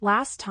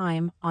Last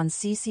time on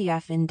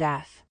CCF in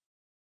Death.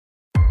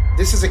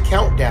 This is a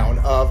countdown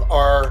of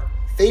our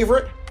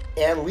favorite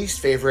and least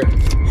favorite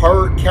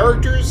horror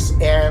characters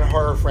and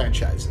horror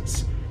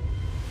franchises.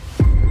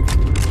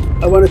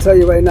 I want to tell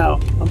you right now,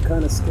 I'm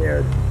kind of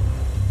scared.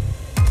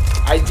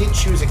 I did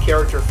choose a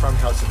character from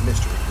House of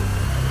Mystery.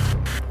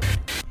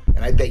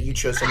 And I bet you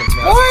chose someone from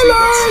House of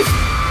Secrets.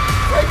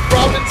 Frank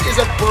Robbins is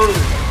a bird.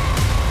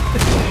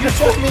 You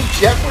told me,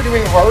 Jeff, we're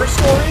doing horror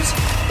stories,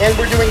 and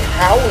we're doing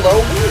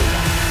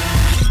Halloween.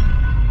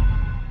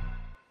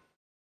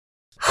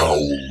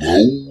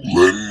 Halloween.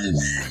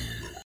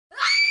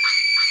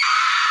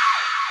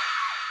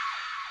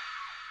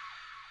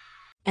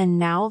 And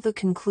now the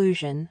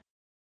conclusion.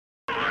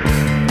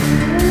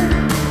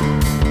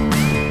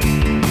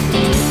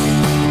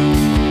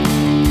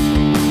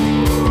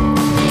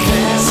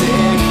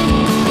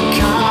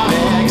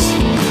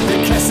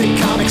 Classic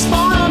comics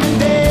mom and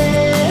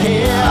dad.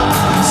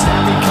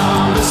 Snappy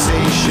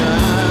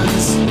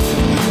conversations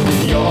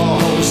with your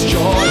host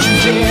George and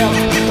Jeff.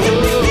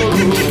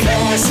 Ooh,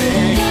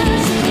 classic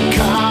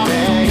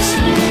comics.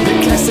 The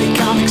classic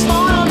comics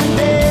mom and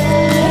dad.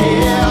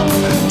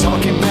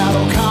 Talking about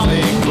old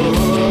comic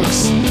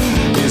books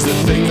is the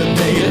thing that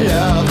they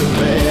love the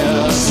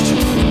best.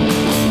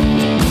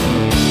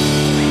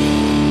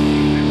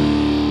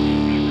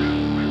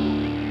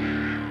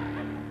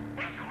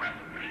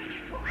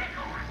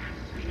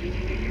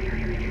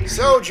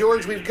 So,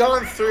 George, we've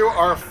gone through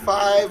our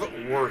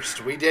 5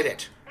 worst. We did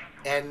it.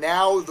 And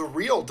now the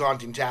real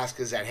daunting task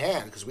is at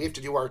hand, because we have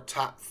to do our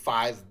top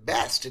 5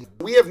 best. And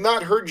we have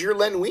not heard your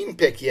Len Wein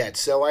pick yet,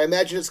 so I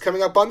imagine it's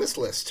coming up on this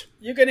list.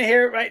 You're going to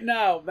hear it right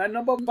now. My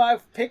number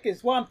 5 pick is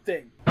Swamp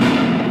Thing.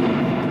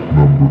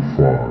 Number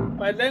 5.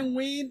 By Len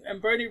Wein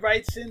and Bernie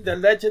Wrightson, the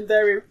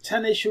legendary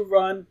 10-issue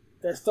run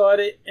that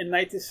started in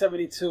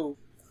 1972.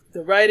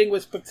 The writing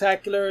was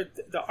spectacular.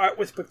 The art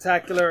was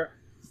spectacular.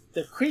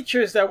 The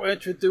creatures that were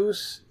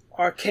introduced,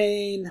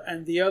 Arcane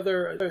and the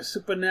other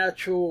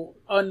supernatural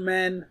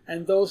unmen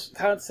and those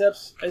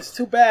concepts, it's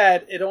too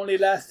bad it only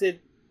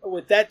lasted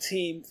with that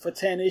team for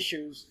 10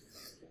 issues.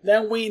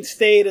 Len Wein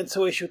stayed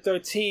until issue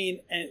 13,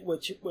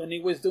 when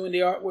he was doing the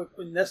artwork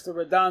with Nestor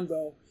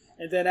Redondo,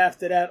 and then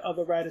after that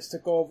other writers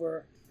took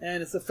over.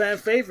 And it's a fan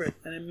favorite,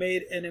 and it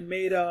made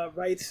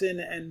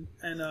Wrightson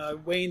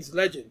and Wayne's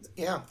legend.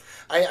 Yeah,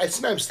 I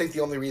sometimes think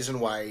the only reason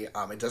why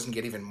it doesn't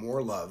get even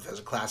more love as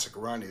a classic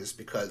run is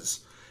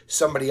because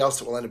somebody else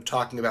that we'll end up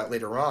talking about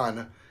later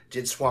on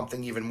did Swamp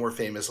Thing even more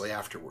famously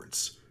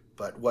afterwards.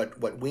 But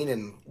what Wein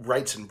and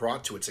Wrightson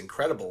brought to it's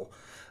incredible.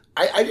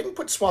 I didn't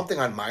put Swamp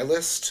Thing on my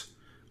list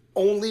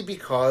only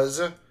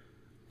because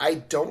I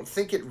don't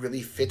think it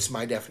really fits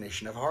my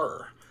definition of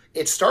horror.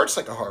 It starts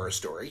like a horror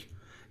story.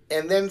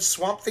 And then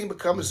Swamp Thing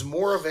becomes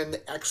more of an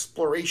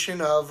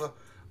exploration of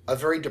a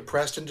very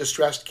depressed and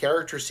distressed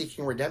character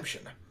seeking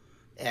redemption.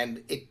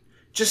 And it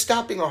just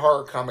stopped being a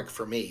horror comic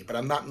for me, but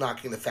I'm not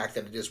knocking the fact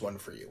that it is one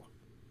for you.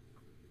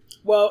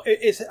 Well,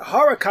 it's a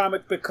horror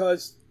comic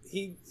because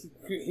he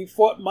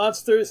fought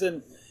monsters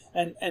and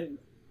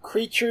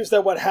creatures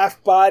that were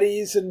half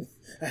bodies and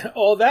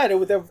all that. It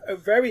was a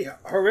very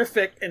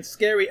horrific and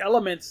scary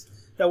elements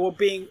that were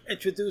being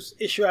introduced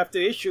issue after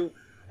issue,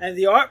 and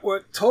the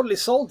artwork totally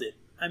sold it.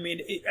 I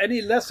mean,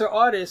 any lesser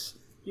artist,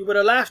 you would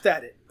have laughed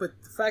at it. But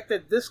the fact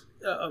that this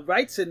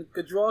Wrightson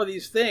could draw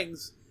these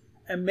things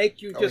and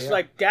make you just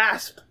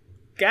gasp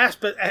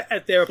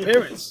at their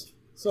appearance.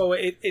 So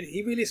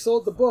he really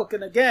sold the book.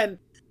 And again,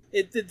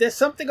 there's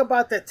something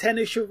about that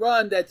 10-issue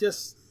run that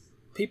just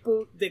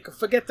people, they could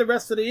forget the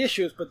rest of the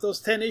issues, but those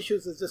 10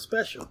 issues is just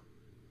special.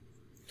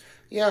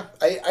 Yeah,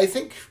 I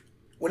think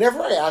whenever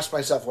I ask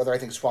myself whether I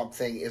think Swamp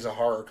Thing is a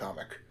horror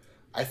comic,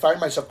 I find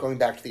myself going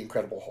back to The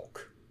Incredible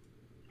Hulk.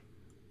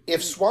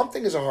 If Swamp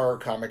Thing is a horror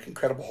comic,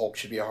 Incredible Hulk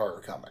should be a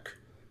horror comic.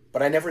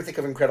 But I never think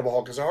of Incredible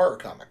Hulk as a horror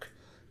comic.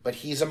 But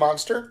he's a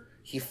monster.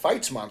 He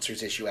fights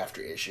monsters issue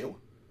after issue.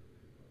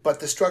 But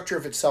the structure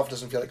of itself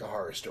doesn't feel like a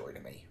horror story to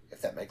me,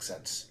 if that makes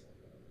sense.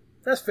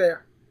 That's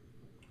fair.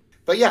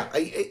 But yeah,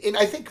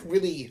 I think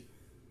really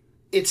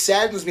it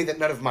saddens me that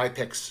none of my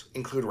picks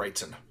include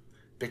Wrightson.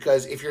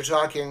 Because if you're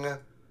talking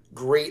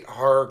great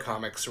horror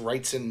comics,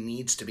 Wrightson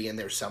needs to be in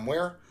there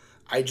somewhere.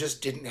 I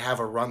just didn't have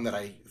a run that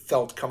I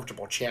felt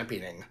comfortable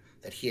championing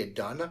that he had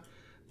done.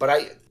 But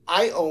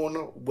I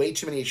own way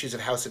too many issues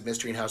of House of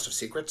Mystery and House of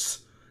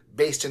Secrets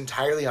based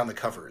entirely on the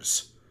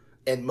covers.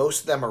 And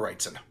most of them are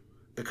Wrightson.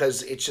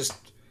 Because it's just,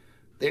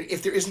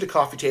 if there isn't a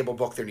coffee table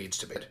book, there needs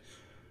to be.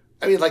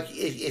 I mean, like,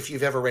 if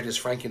you've ever read his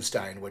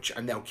Frankenstein, which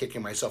I'm now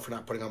kicking myself for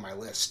not putting on my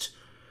list,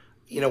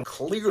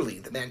 clearly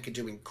the man could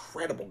do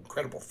incredible,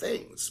 incredible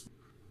things.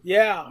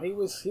 Yeah, he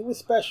was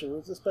special. He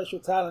was a special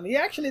talent. He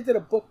actually did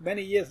a book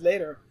many years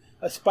later,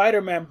 a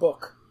Spider-Man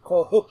book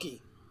called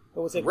Hooky. It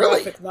was a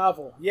graphic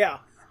novel. Yeah,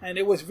 and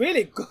it was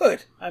really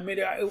good. I mean,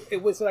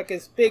 it was like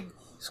this big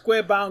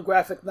square-bound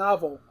graphic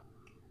novel.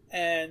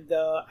 And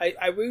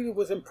I really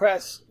was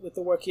impressed with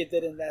the work he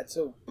did in that,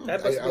 too.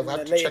 That must have been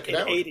in the late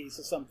 80s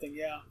or something,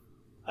 yeah.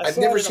 I've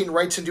never seen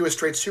Wrightson do a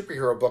straight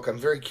superhero book. I'm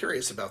very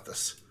curious about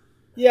this.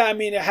 Yeah, I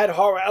mean, it had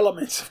horror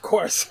elements, of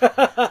course.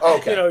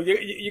 Okay. You know,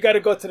 you got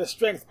to go to the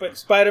strength. But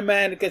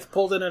Spider-Man gets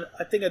pulled in,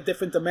 I think, a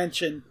different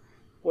dimension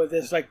where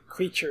there's like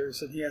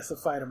creatures and he has to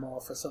fight them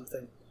off or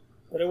something.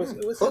 But it was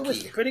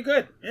pretty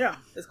good. Yeah,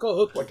 it's called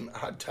Hooky. What an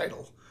odd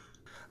title.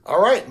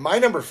 All right, my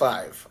number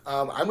 5.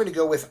 I'm going to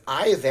go with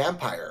I,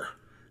 Vampire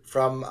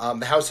from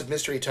the House of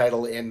Mystery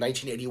title in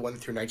 1981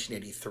 through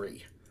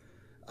 1983.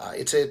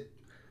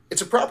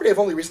 It's a property I've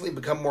only recently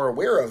become more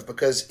aware of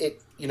because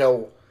it,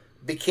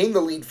 became the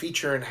lead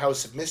feature in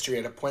House of Mystery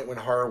at a point when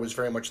horror was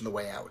very much on the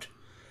way out.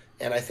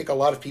 And I think a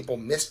lot of people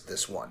missed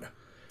this one.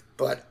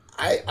 But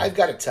I've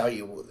got to tell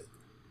you,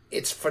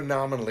 it's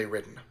phenomenally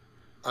written.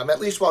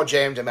 At least while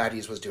J.M.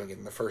 DeMatteis was doing it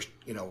in the first,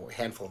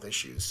 handful of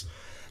issues.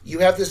 You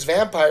have this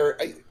vampire.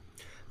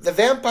 The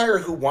vampire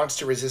who wants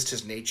to resist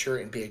his nature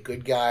and be a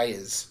good guy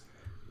is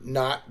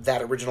not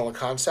that original a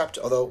concept,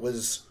 although it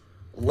was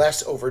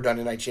less overdone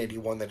in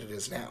 1981 than it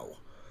is now.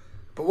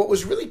 But what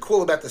was really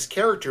cool about this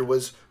character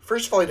was,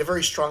 first of all, he had a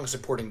very strong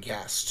supporting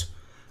cast.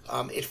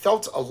 It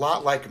felt a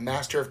lot like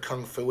Master of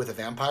Kung Fu with a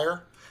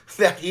vampire,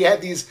 that he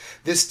had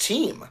this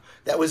team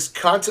that was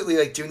constantly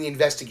like doing the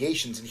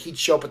investigations, and he'd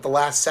show up at the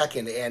last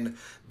second and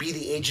be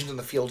the agent in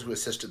the field who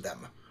assisted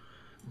them.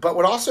 But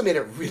what also made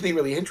it really,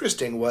 really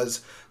interesting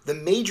was the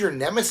major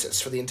nemesis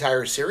for the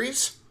entire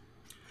series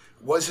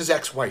was his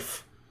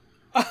ex-wife.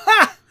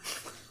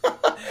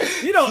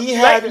 You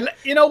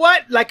know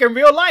what? Like in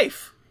real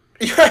life.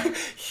 She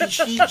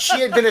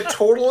had been a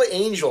total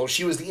angel.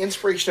 She was the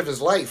inspiration of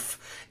his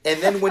life.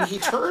 And then when he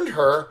turned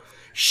her,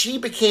 she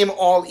became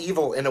all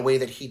evil in a way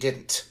that he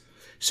didn't.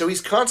 So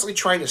he's constantly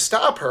trying to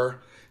stop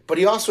her, but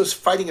he also is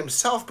fighting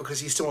himself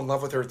because he's still in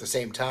love with her at the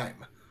same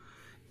time.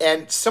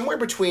 And somewhere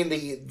between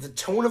the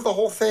tone of the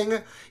whole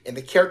thing and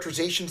the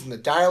characterizations and the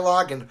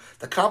dialogue and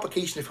the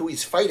complication of who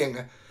he's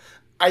fighting,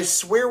 I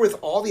swear with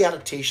all the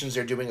adaptations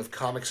they're doing of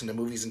comics into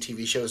movies and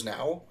TV shows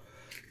now,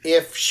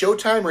 if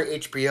Showtime or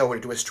HBO were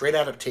to do a straight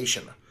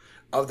adaptation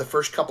of the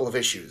first couple of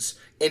issues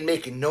and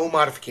make no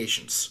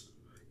modifications,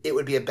 it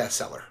would be a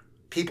bestseller.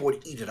 People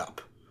would eat it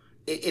up.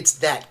 It's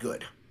that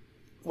good.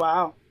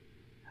 Wow.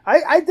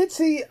 I did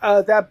see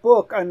that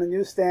book on the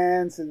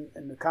newsstands and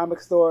the comic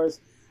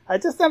stores. I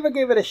just never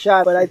gave it a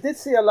shot, but I did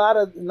see a lot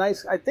of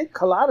nice... I think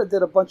Collada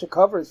did a bunch of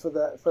covers for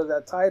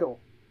that title.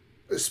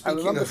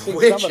 Speaking of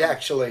which,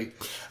 actually,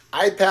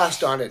 I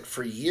passed on it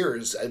for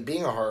years,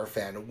 being a horror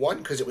fan. 1,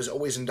 because it was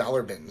always in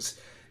dollar bins,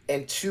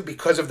 and 2,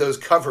 because of those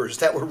covers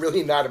that were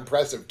really not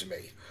impressive to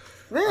me.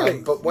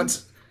 Really?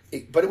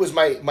 But it was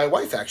my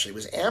wife, actually. It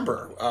was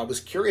Amber.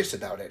 Was curious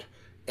about it,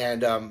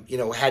 and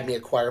had me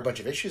acquire a bunch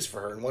of issues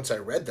for her. And once I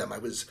read them, I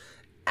was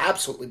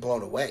absolutely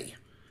blown away.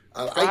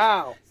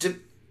 Wow.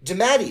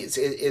 DeMatteis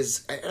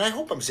is, and I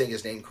hope I'm saying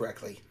his name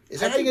correctly. Is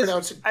that how you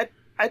pronounce it?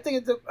 I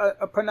think it's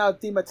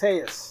pronounced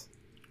DeMatteis.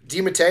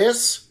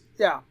 DeMatteis?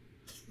 Yeah.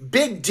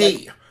 Big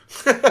D.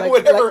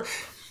 Whatever.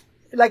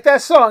 Like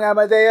that song,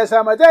 Amadeus,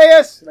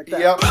 Amadeus. Like that.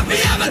 Yep.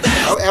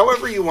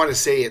 However you want to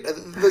say it.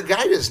 The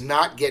guy does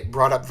not get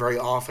brought up very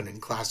often in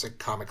classic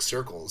comic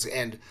circles,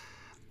 and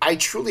I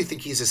truly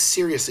think he's a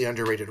seriously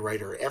underrated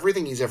writer.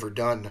 Everything he's ever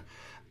done,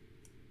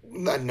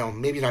 no,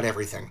 maybe not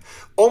everything,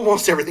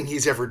 almost everything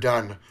he's ever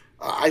done,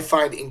 I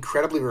find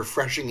incredibly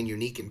refreshing and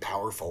unique and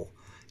powerful.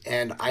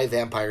 And I,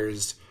 Vampire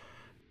is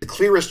the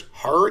clearest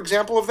horror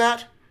example of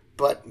that,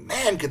 but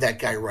man, could that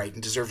guy write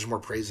and deserves more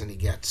praise than he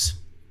gets.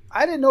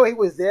 I didn't know he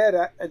was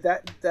there.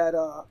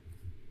 That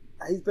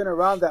he's been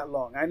around that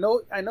long. I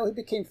know he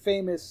became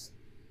famous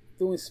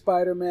doing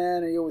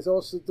Spider-Man, and he was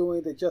also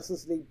doing the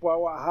Justice League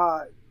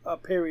Bwawaha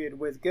period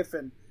with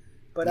Giffen.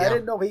 But yeah. I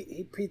didn't know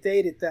he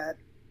predated that.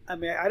 I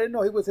mean, I didn't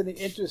know he was in the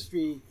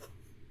industry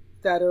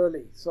that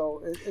early.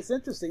 So it's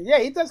interesting. Yeah,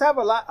 he does have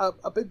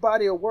a big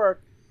body of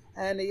work,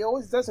 and he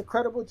always does a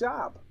credible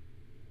job.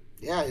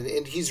 Yeah,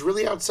 and he's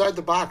really outside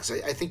the box.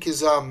 I think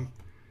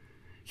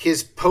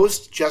his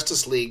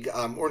post-Justice League,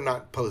 or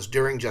not post,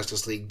 during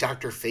Justice League,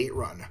 Dr. Fate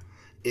run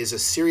is a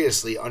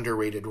seriously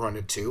underrated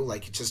run too.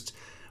 Like, it just,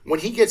 when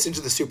he gets into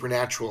the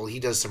supernatural, he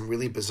does some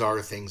really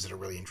bizarre things that are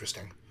really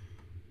interesting.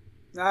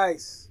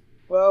 Nice.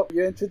 Well,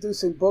 you're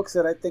introducing books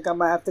that I think I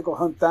might have to go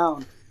hunt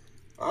down.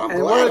 I'm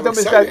and glad. one of them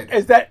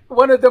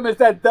I'm is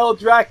that Del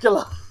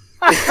Dracula.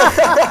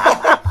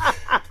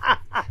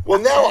 Well,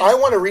 now I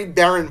want to read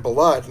Baron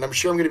Blood, and I'm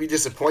sure I'm going to be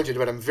disappointed,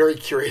 but I'm very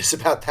curious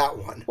about that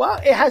one. Well,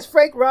 it has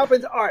Frank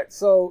Robbins art,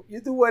 so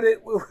you do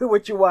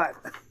what you want.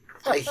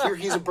 I hear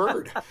he's a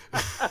bird.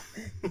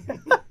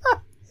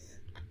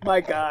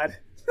 My God.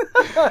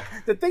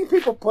 The things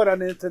people put on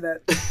the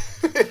internet.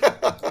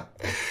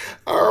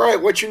 All right,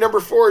 what's your number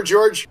 4,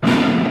 George?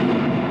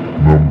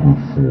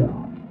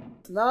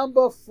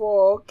 Number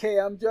 4. Okay,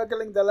 I'm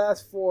juggling the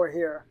last 4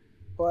 here.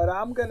 But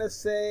I'm going to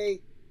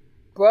say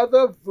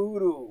Brother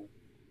Voodoo.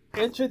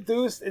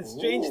 Introduced in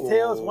Strange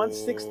Tales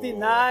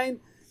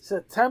 169,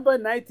 September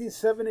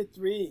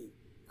 1973.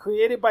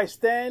 Created by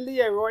Stan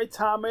Lee, Roy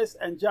Thomas,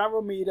 and John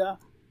Romita.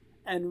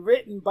 And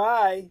written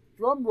by,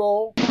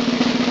 drumroll,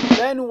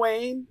 Len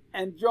Wein,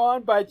 and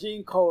drawn by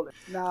Gene Colan.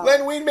 Now,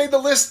 Len Wein made the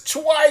list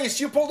twice.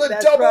 You pulled a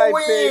That's double right,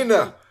 Wein.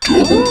 baby.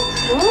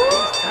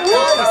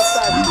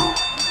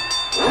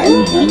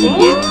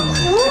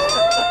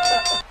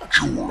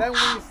 Len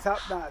Wein's top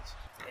notch.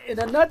 In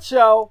a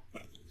nutshell,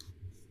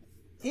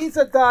 he's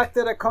a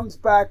doctor that comes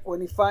back when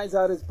he finds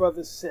out his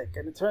brother's sick,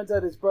 and it turns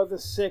out his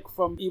brother's sick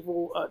from an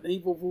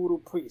evil voodoo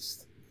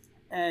priest.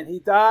 And he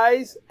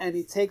dies, and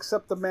he takes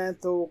up the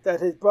mantle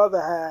that his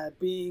brother had,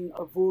 being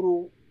a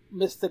voodoo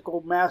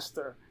mystical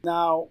master.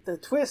 Now, the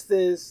twist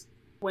is,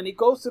 when he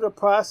goes through the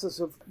process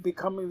of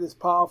becoming this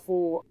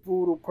powerful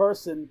voodoo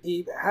person,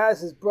 he has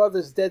his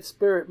brother's dead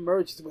spirit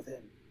merged with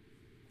him.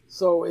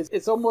 So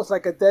it's almost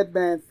like a dead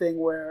man thing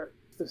where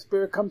the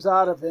spirit comes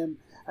out of him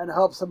and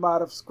helps him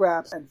out of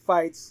scraps and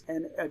fights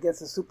and against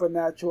the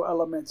supernatural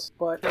elements.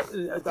 But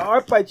the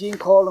art by Gene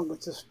Colan,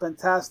 which is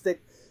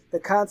fantastic, the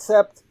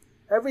concept,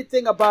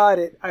 everything about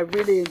it, I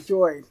really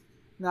enjoyed.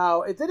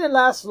 Now, it didn't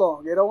last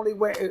long. It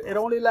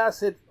only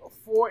lasted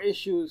 4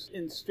 issues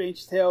in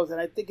Strange Tales,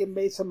 and I think it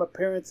made some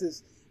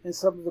appearances in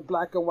some of the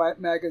black and white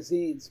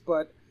magazines.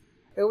 But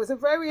it was a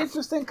very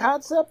interesting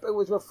concept. It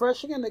was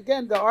refreshing, and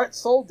again, the art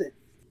sold it.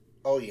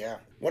 Oh, yeah.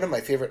 One of my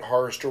favorite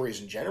horror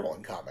stories in general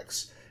in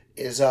comics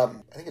is, I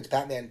think it's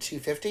Batman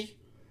 250,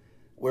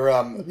 where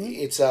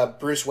it's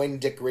Bruce Wayne and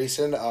Dick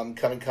Grayson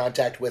come in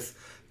contact with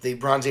the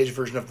Bronze Age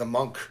version of the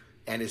Monk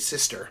and his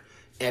sister.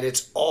 And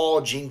it's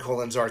all Gene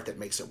Colan's art that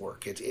makes it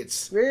work.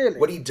 It's really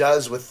what he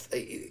does with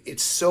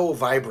it's so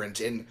vibrant,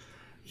 and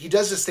he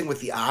does this thing with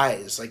the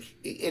eyes. Like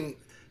in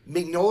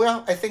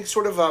Magnolia, I think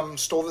sort of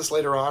stole this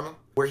later on,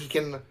 where he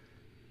can,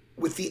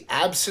 with the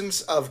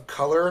absence of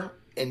color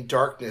and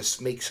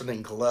darkness, make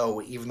something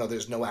glow, even though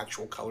there's no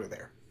actual color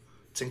there.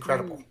 It's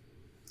incredible.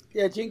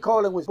 Yeah, Gene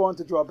Colan was born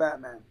to draw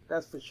Batman.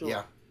 That's for sure.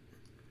 Yeah.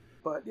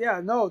 But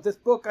yeah, no, this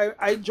book,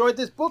 I enjoyed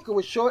this book. It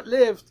was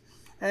short-lived.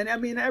 And I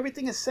mean,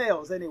 everything is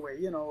sales anyway.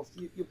 You know,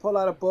 if you pull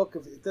out a book,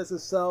 if it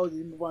doesn't sell,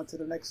 you move on to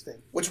the next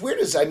thing. What's weird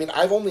is, I mean,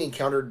 I've only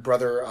encountered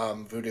Brother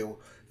Voodoo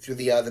through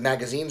the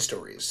magazine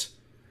stories.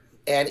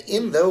 And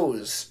in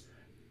those,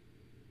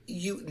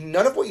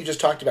 none of what you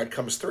just talked about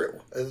comes through.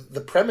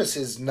 The premise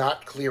is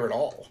not clear at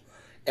all.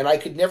 And I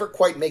could never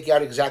quite make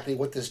out exactly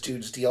what this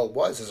dude's deal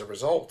was as a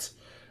result.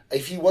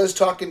 If he was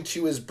talking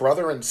to his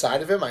brother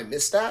inside of him, I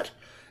missed that.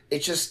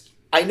 It just...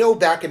 I know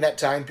back in that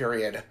time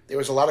period, there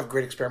was a lot of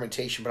great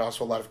experimentation, but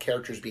also a lot of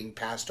characters being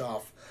passed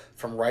off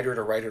from writer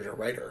to writer to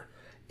writer.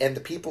 And the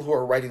people who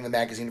are writing the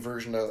magazine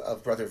version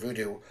of Brother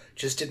Voodoo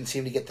just didn't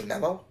seem to get the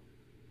memo.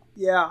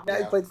 Yeah.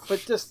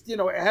 But just, you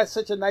know, it had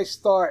such a nice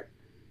start.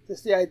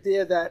 Just the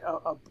idea that,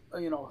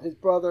 you know, his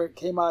brother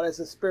came out as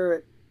a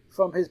spirit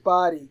from his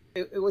body.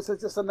 It was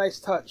just a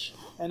nice touch.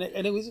 And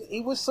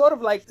he was sort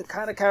of like the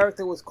kind of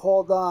character was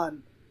called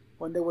on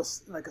when there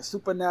was like a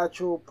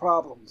supernatural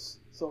problems.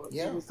 So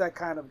he was that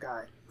kind of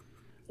guy.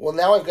 Well,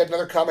 now I've got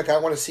another comic I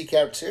want to seek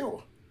out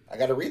too. I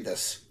got to read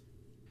this.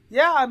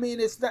 Yeah, I mean,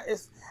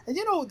 and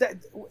you know that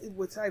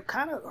which I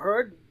kind of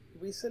heard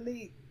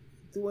recently,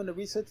 doing the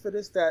research for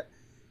this, that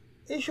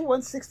issue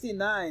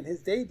 169, his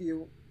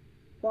debut,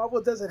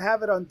 Marvel doesn't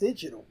have it on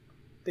digital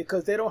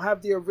because they don't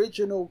have the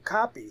original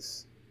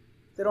copies.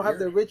 They don't have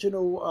the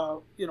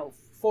original,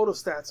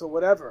 photostats or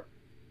whatever.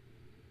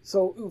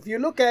 So if you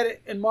look at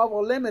it in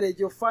Marvel Limited,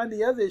 you'll find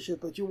the other issue,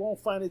 but you won't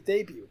find it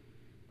debut.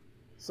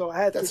 So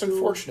I had That's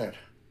unfortunate.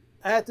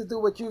 I had to do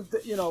what you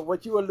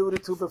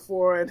alluded to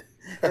before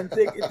and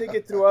dig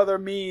it through other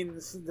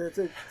means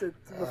to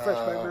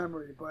refresh my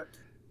memory. But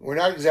we're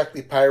not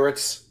exactly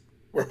pirates.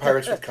 We're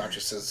pirates with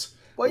consciences.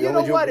 Well, you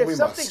know what? If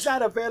something's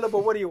not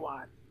available, what do you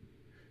want?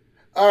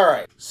 All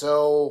right.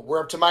 So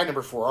we're up to my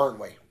number 4, aren't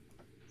we?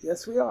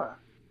 Yes, we are.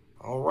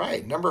 All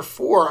right, number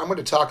 4, I'm going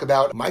to talk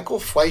about Michael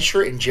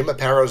Fleischer and Jim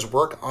Apato's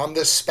work on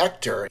the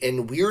Spectre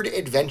in Weird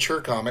Adventure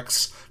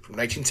comics from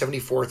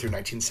 1974 through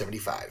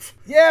 1975.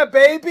 Yeah,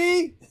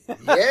 baby!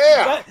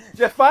 Yeah!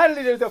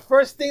 Finally, the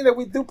first thing that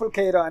we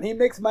duplicate on. He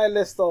makes my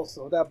list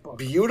also, that book.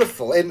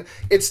 Beautiful. And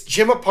it's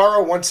Jim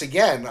Aparo once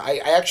again. I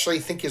actually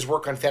think his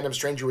work on Phantom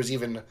Stranger was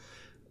even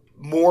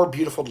more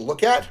beautiful to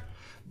look at.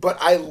 But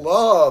I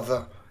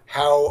love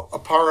how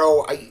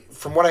Aparo,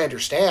 from what I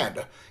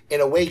understand, in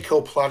a way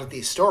co-plotted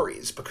these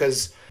stories,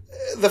 because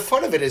the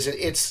fun of it is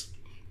it's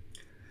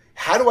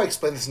how do I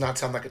explain this and not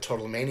sound like a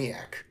total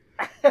maniac?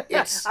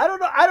 It's I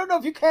don't know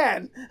if you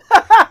can.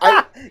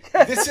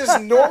 This is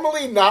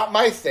normally not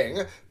my thing,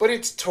 but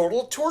it's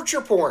total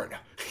torture porn.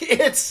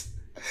 It's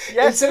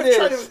instead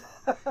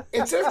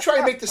of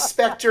trying to make the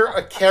Spectre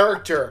a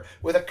character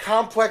with a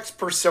complex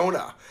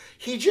persona,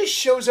 he just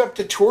shows up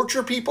to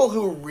torture people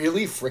who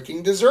really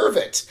freaking deserve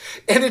it.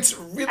 And it's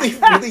really,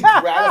 really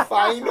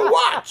gratifying to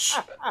watch.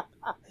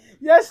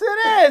 Yes,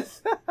 it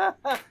is.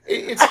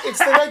 It's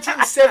the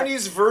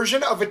 1970s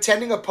version of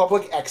attending a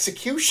public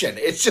execution.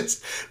 It's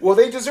just, well,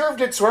 they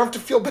deserved it, so I don't have to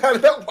feel bad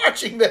about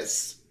watching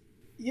this.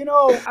 You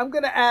know, I'm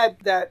going to add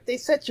that they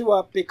set you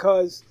up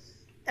because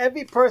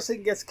every person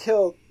who gets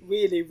killed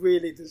really,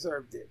 really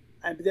deserved it.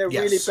 And they're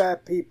really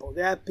bad people.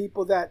 They have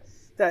people that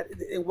that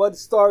in one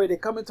story they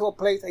come into a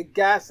place and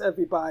gas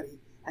everybody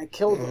and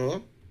kill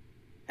them.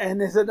 And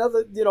there's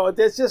another,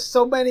 there's just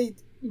so many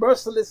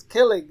merciless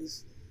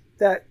killings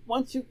that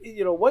once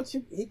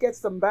he gets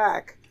them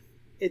back,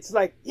 it's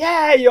like,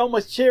 yeah, you're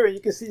almost cheering.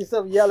 You can see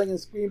yourself yelling and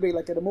screaming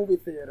like in a movie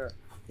theater.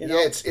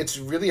 Yeah, it's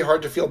really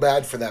hard to feel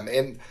bad for them.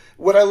 And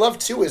what I love,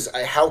 too, is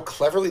how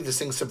cleverly this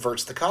thing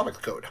subverts the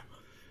comic code.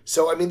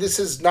 So, I mean, this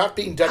is not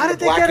being done in a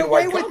black and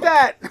white comic.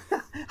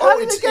 How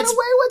did they get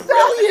away with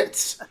that?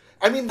 Brilliant.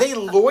 I mean, they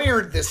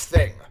lawyered this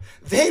thing.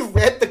 They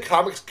read the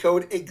comics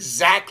code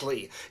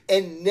exactly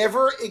and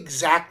never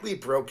exactly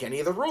broke any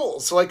of the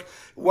rules. So, like,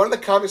 one of the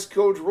comics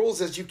code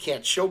rules is you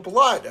can't show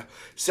blood.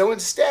 So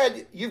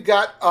instead, you've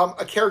got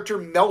a character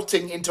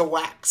melting into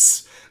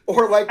wax.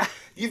 Or, like,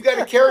 you've got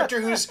a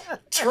character who's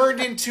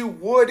turned into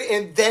wood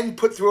and then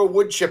put through a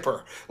wood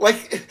chipper.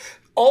 Like,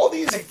 all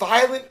these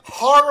violent,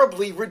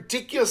 horribly,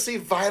 ridiculously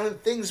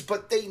violent things,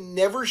 but they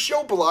never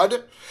show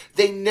blood.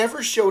 They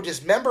never show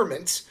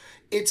dismemberment.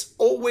 It's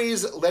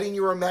always letting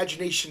your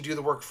imagination do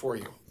the work for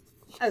you.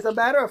 As a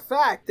matter of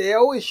fact, they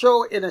always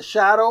show in a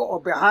shadow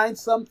or behind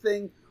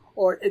something,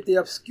 or if they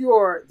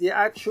obscure the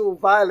actual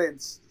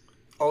violence.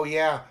 Oh,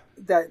 yeah.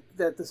 That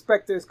the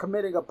Spectre is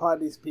committing upon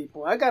these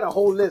people. I got a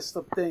whole list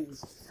of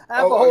things. I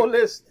have a whole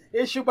list,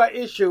 issue by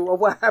issue, of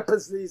what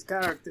happens to these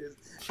characters.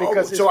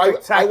 Because so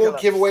I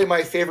won't give away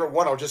my favorite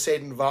one. I'll just say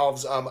it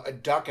involves a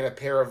duck and a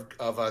pair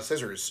of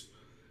scissors.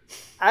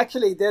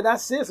 Actually, they're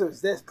not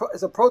scissors.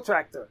 It's a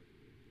protractor.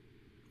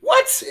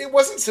 What? It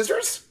wasn't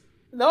scissors?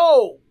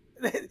 No.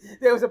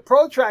 There was a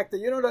protractor.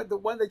 You know the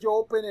one that you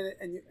open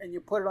and you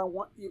put it on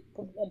you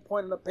put one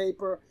point on the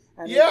paper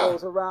and it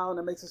goes around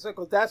and makes a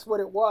circle. That's what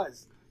it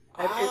was.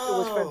 And it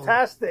was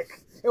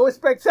fantastic. It was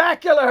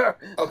spectacular.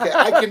 Okay,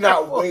 I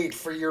cannot wait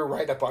for your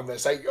write-up on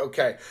this.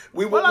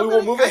 We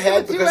will move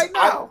ahead because right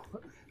now.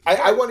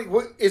 I want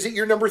to. Is it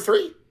your number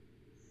 3?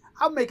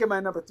 I'll make it my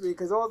number 3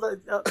 because all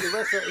the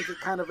rest are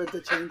kind of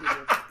interchangeable.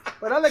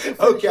 But I'll let you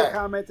finish your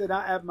comment and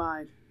I'll add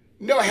mine.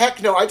 No,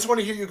 heck no. I just want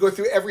to hear you go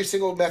through every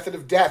single method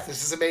of death.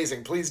 This is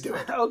amazing. Please do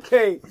it.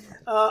 Okay.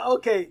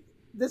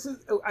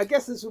 I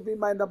guess this would be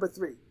my number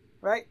 3,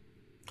 right?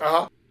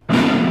 Uh-huh.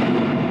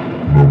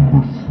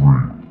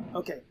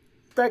 Okay.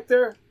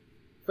 Spectre,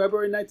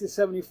 February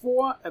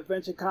 1974.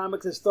 Adventure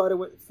Comics. It started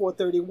with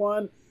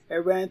 431. It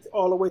ran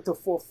all the way to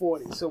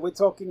 440. So we're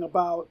talking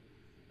about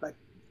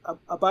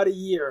about a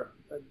year.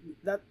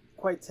 Not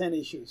quite 10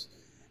 issues.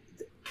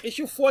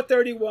 Issue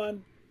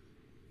 431.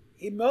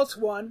 He melts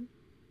one.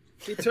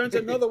 He turns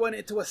another one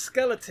into a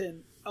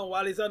skeleton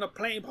while he's on a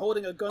plane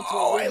holding a gun to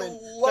a woman.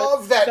 I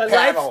love that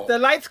panel. The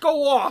lights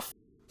go off.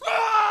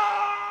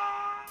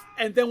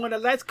 And then when the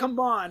lights come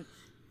on,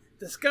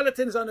 the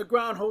skeleton's on the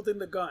ground holding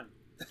the gun.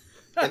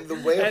 And the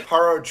way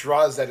Aparo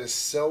draws that is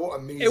so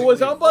amazing. It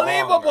was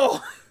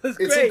unbelievable. It's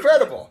great.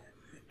 Incredible.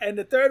 And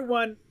the third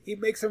one, he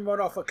makes him run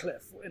off a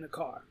cliff in a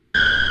car.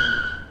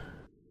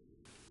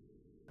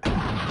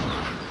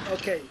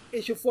 Okay,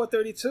 issue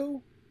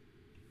 432.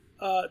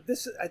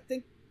 This is, I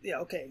think,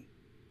 okay.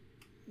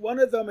 One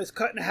of them is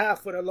cut in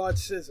half with a large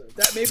scissor.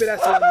 Maybe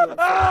that's the one you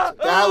referred to.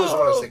 That was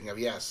what I was thinking of,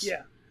 yes.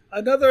 Yeah.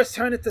 Another is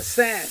turned into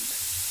sand,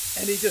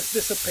 and he just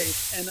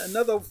dissipates. And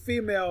another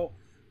female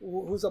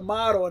who's a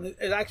model, and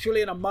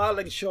actually in a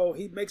modeling show,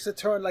 he makes her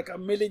turn like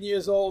 1,000,000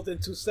 years old in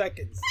 2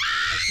 seconds.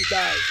 And she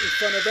dies in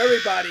front of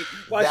everybody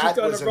while she's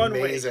on the runway.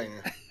 That was amazing.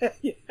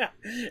 Yeah,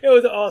 it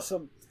was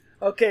awesome.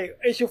 Okay,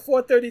 issue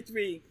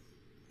 433.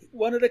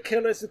 One of the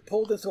killers is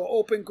pulled into an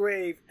open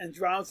grave and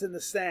drowns in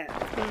the sand.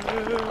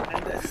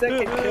 And the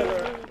second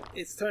killer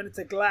is turned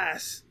into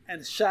glass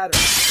and shattered.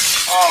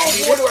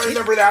 Oh, what do I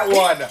remember that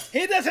one?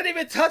 He doesn't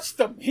even touch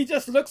them. He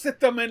just looks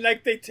at them and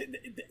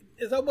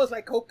it's almost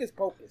like hocus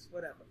pocus,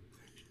 whatever.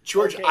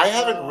 George, I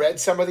haven't read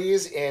some of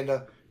these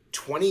in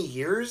 20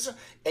 years,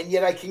 and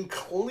yet I can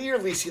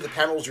clearly see the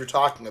panels you're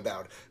talking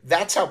about.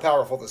 That's how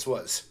powerful this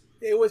was.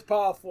 It was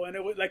powerful, and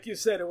it was, like you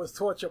said, it was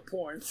torture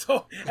porn.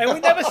 So, and we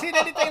never seen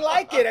anything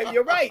like it. And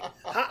you're right.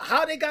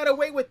 How they got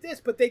away with this,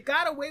 but they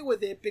got away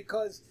with it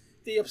because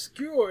they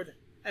obscured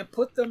and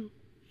put them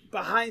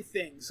behind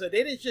things. So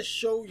they didn't just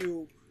show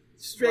you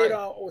straight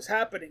out what was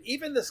happening.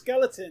 Even the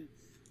skeleton,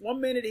 1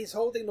 minute he's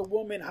holding the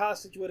woman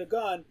hostage with a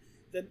gun.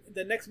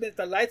 The next minute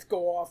the lights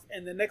go off,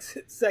 and the next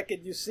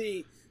second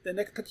the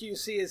next picture you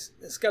see is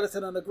the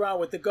skeleton on the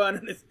ground with the gun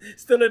and it's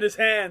still in his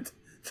hand.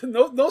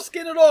 No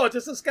skin at all,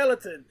 just a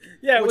skeleton.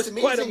 Yeah, it was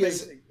quite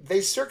amazing. Is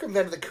they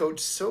circumvented the code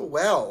so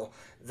well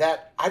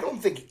that I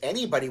don't think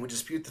anybody would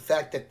dispute the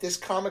fact that this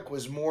comic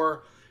was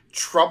more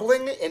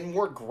troubling and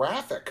more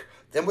graphic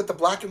than what the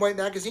black and white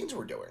magazines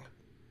were doing.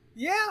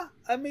 Yeah,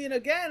 I mean,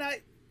 again,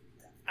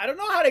 I don't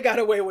know how they got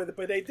away with it,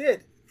 but they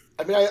did.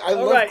 I mean, I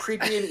love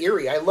creepy and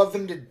eerie. I love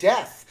them to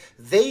death.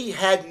 They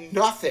had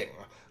nothing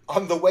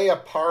on the way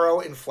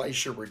Aparo and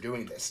Fleischer were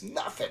doing this.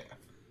 Nothing.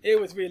 It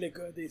was really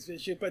good, these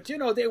issues. But,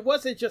 it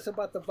wasn't just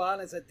about the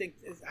violence. I think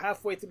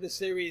halfway through the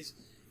series,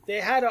 they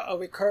had a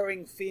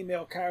recurring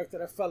female character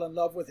that fell in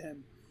love with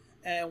him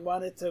and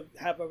wanted to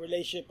have a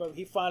relationship, but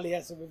he finally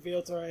has to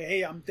reveal to her,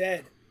 hey, I'm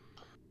dead.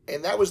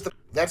 And that was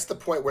That's the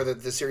point where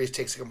the series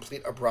takes a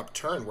complete abrupt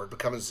turn, where it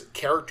becomes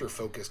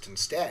character-focused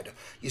instead.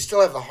 You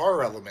still have the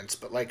horror elements,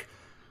 but, like,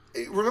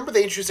 remember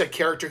they introduced that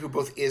character who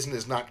both is and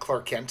is not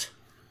Clark Kent?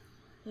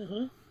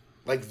 Mm-hmm.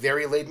 Like,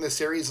 very late in the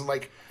series, and,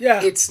 like,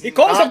 Yeah, it's he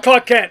calls him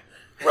Clark Kent.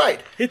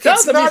 Right. He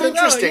tells him, not he says,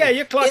 interesting. "Oh, yeah,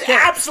 you're Clark It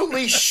Kent."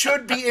 absolutely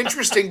should be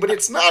interesting, but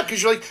it's not,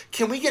 because you're like,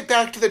 can we get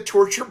back to the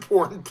torture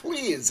porn,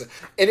 please?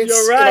 And it's,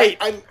 You're right.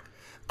 And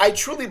I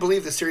truly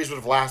believe the series would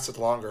have lasted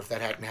longer if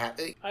that hadn't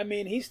happened. I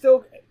mean, he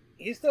still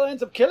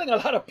ends up killing a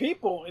lot of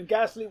people in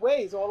ghastly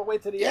ways all the way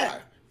to the Yeah.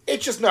 end.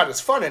 It's just not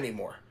as fun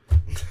anymore.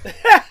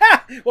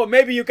 Well,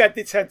 maybe you got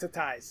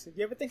desensitized.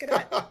 You ever think of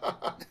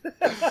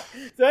that?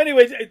 So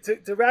anyways,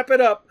 to wrap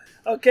it up,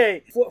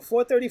 okay,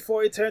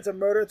 434, he turns a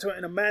murderer into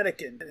a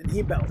mannequin, and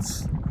he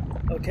melts.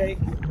 Okay?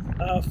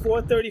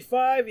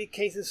 435, he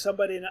cases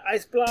somebody in an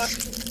ice block.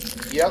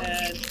 Yep.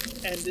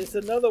 And there's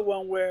another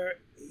one where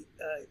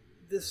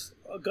this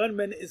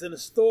gunman is in a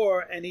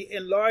store, and he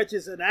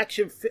enlarges an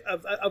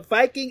a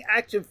Viking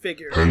action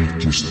figure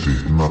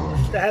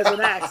that has an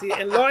axe. He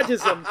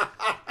enlarges him,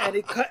 and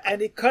he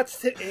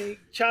cuts him, and he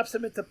chops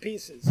him into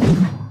pieces.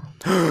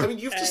 I mean,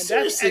 you have to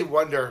seriously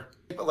wonder,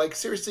 like,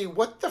 seriously,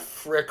 what the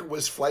frick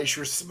was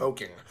Fleischer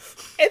smoking?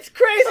 It's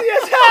crazy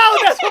as hell.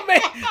 That's what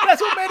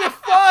made it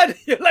fun.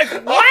 You're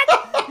like,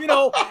 what? You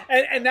know,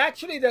 and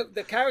actually,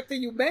 the character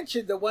you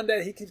mentioned, the one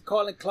that he keeps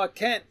calling Clark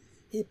Kent,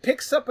 he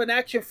picks up an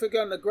action figure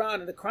on the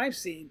ground in the crime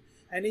scene,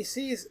 and he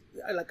sees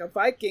like a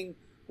Viking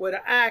with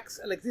an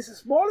axe. Like, this is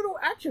a small little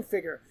action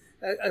figure,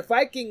 a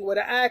Viking with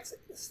an axe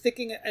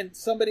sticking in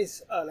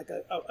somebody's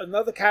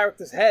another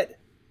character's head.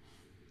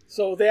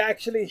 So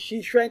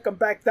she shrank them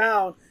back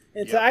down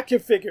into action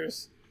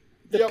figures,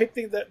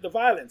 depicting the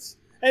violence.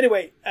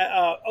 Anyway,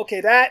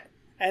 that,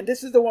 and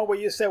this is the one where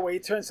you said where he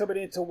turns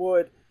somebody into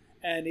wood,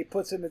 and he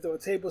puts him into a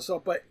table saw,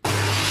 but.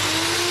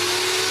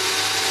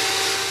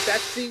 That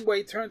scene where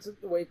he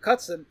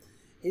cuts him,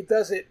 he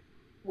does it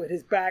with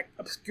his back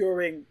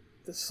obscuring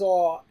the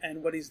saw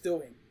and what he's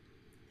doing.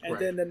 And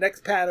then the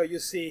next panel, you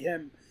see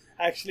him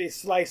actually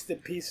sliced in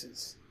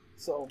pieces.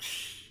 So,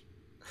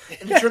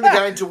 and he turned the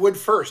guy into wood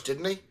first,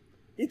 didn't he?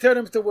 He turned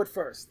him to wood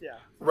first, yeah.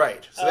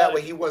 Right. So that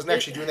way he wasn't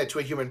actually doing that to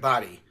a human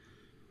body.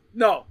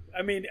 No.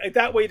 I mean,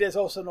 that way there's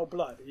also no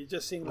blood. You're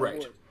just seeing the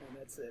wood, and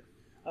that's it.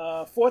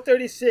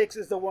 436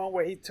 is the one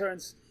where he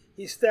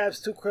stabs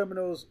two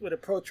criminals with a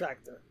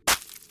protractor.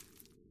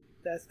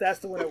 That's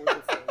the one I was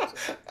referring to.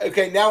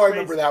 Okay, now I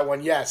remember that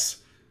one,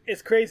 yes.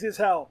 It's crazy as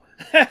hell.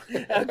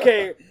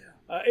 Okay,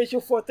 issue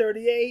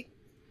 438.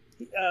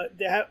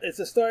 It's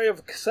a story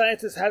of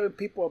scientists having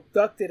people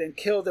abducted and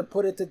killed and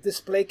put into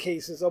display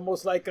cases,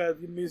 almost like a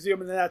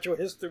museum of natural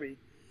history.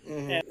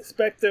 Mm-hmm. And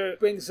Spectre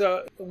brings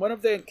in one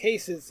of their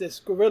cases,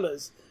 there's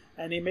gorillas,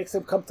 and he makes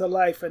them come to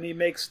life, and he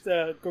makes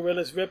the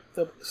gorillas rip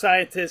the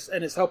scientists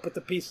and his helper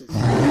to pieces.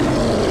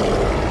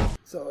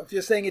 So if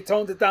you're saying he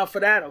toned it down for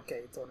that,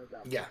 okay, he toned it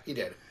down. Yeah, he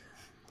did.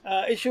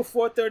 Issue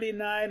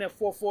 439 and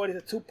 440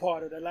 is a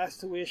two-parter, the last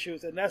two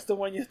issues, and that's the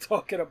one you're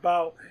talking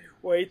about,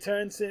 where he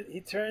turns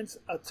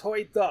a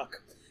toy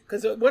duck.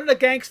 Because one of the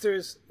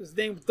gangsters was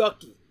named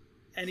Ducky,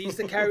 and he used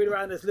to carry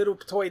around this little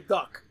toy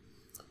duck.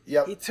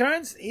 Yep. He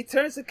turns the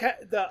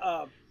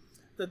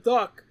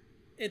duck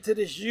into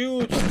this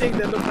huge thing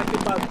that looks like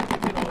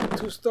about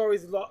 2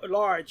 stories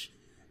large.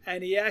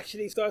 And he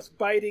actually starts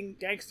biting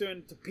gangster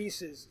into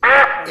pieces.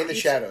 In the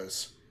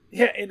shadows.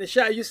 Yeah, in the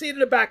shadow. You see it in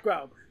the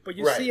background, but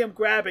you see him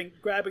grabbing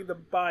the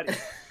body.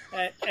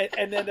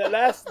 and then the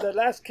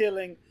last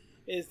killing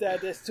is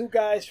that there's 2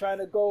 guys trying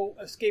to go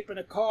escape in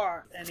a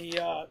car, and he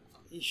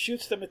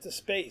shoots them into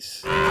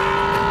space. The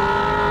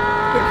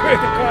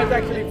car is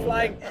actually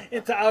flying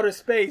into outer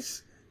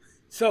space.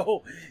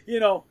 So,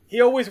 he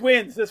always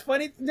wins. It's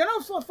funny.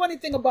 A funny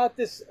thing about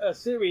this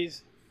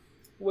series,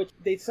 which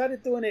they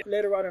started doing it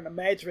later on in a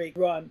Magic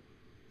run,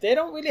 they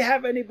don't really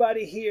have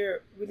anybody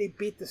here really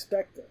beat the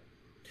Spectre.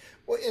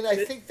 Well, and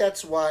I think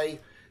that's why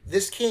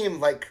this came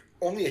like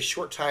only a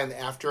short time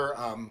after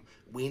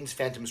Wein's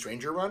Phantom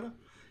Stranger run,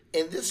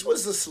 and this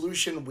was the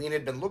solution Wein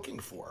had been looking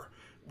for,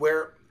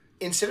 where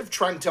instead of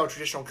trying to tell a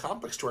traditional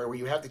comic story where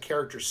you have the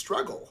characters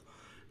struggle,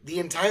 the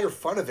entire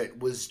fun of it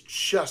was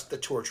just the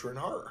torture and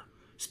horror.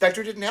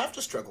 Spectre didn't have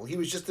to struggle. He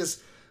was just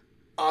this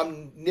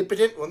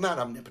omnipotent, well, not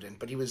omnipotent,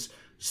 but he was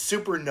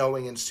super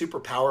knowing and super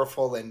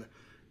powerful, and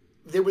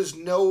there was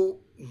no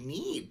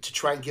need to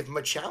try and give him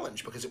a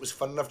challenge because it was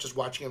fun enough just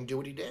watching him do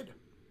what he did.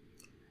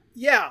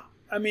 Yeah,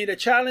 I mean, the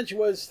challenge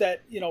was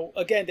that,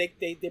 again,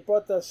 they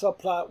brought the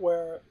subplot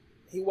where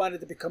he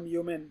wanted to become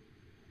human,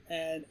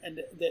 and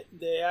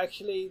they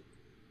actually,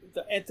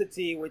 the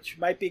entity, which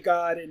might be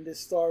God in this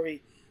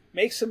story,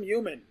 makes him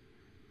human,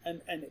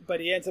 but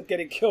he ends up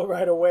getting killed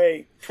right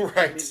away.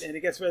 Right. And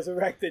he gets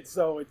resurrected,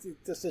 so it's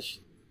just to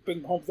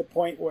bring home the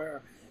point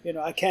where,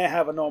 I can't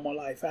have a normal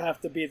life. I have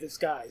to be this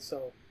guy,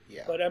 so...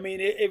 Yeah. But, I mean,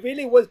 it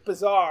really was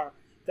bizarre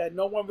that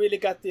no one really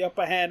got the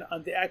upper hand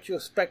on the actual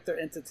Spectre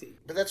entity.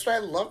 But that's what I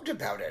loved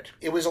about it.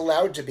 It was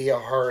allowed to be a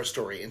horror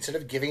story instead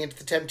of giving into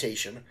the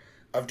temptation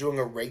of doing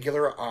a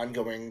regular,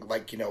 ongoing,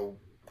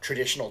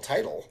 traditional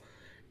title.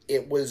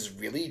 it was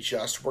really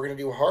just, we're going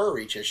to do a horror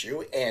each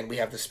issue, and we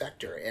have the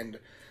Spectre. And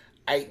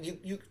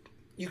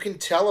you can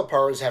tell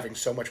Aparo is having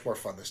so much more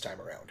fun this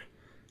time around.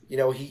 You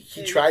know,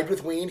 he tried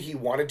with Wein, he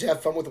wanted to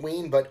have fun with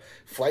Wein, but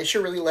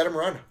Fleischer really let him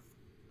run.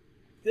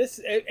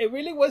 It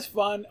really was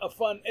fun.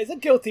 It's a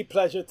guilty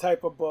pleasure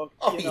type of book.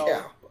 Oh, you know?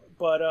 yeah.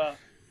 But,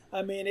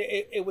 I mean,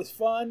 it was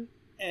fun,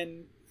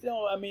 and, you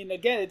know, I mean,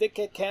 again, it did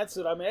get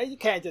canceled. I mean, you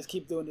can't just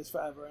keep doing this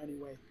forever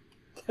anyway.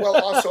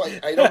 Well, also,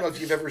 I don't know if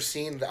you've ever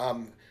seen,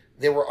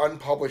 there were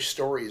unpublished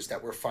stories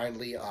that were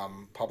finally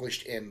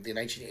published in the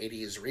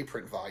 1980s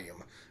reprint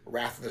volume,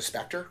 Wrath of the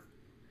Spectre.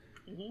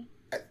 Mm-hmm.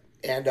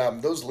 And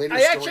those later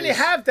stories... I actually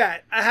have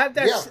that. I have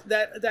that,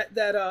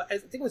 yeah. I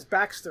think it was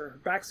Baxter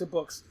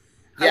Books.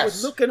 Yes. I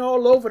was looking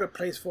all over the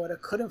place for it. I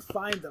couldn't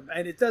find them.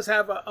 And it does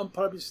have an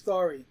unpublished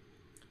story.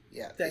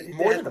 Yeah, that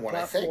more than one,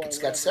 I think. It's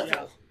got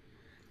several.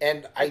 Yeah.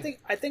 And I think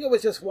it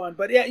was just one,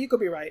 but yeah, you could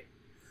be right.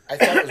 I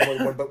thought it was more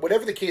than one, but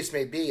whatever the case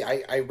may be,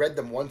 I read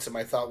them once and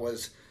my thought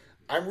was,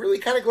 I'm really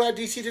kind of glad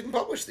DC didn't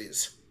publish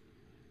these.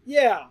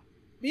 Yeah.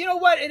 You know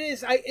what it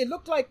is? It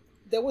looked like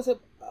there was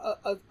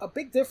a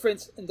big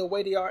difference in the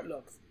way the art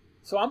looked.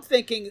 So I'm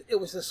thinking it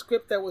was a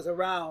script that was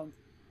around,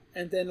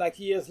 and then like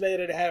years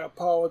later they had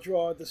Aparo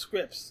draw the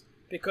scripts,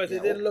 because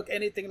it didn't look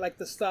anything like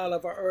the style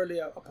of our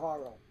earlier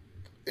Aparo.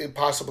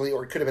 Possibly,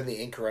 or it could have been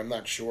the inker, I'm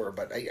not sure.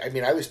 But I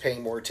mean, I was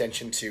paying more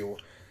attention to,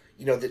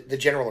 you know, the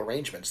general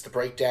arrangements, the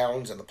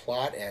breakdowns, and the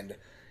plot, and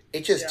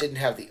it just didn't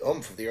have the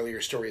oomph of the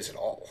earlier stories at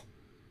all.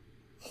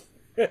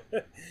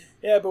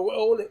 Yeah, but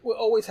we'll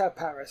always have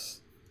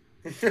Paris.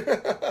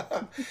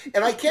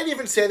 And I can't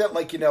even say that,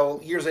 like, you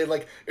know, years later,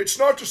 like, it's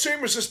not the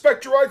same as the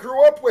Spectre I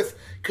grew up with,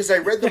 because I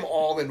read them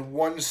all in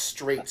one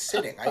straight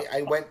sitting.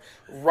 I went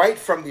right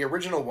from the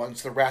original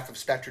ones, The Wrath of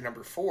Spectre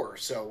 #4,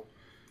 so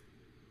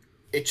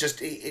it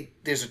just,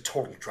 there's a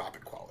total drop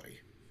in quality.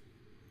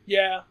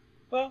 Yeah,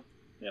 well,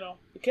 you know,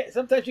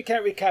 sometimes you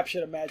can't recapture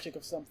the magic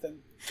of something.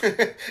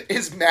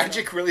 Is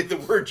magic really the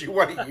word you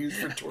want to use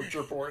for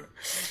torture porn?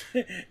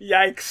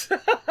 Yikes.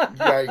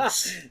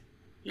 Yikes.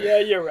 Yeah,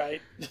 you're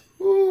right.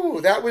 Ooh,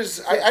 that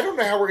was... I don't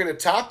know how we're going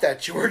to top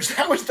that, George.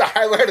 That was the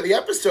highlight of the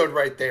episode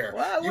right there.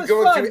 Well, you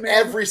going through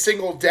every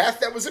single death.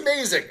 That was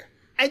amazing.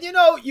 And you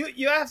know,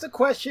 you asked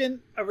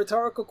a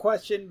rhetorical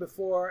question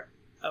before,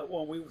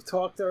 when we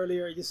talked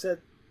earlier. You said,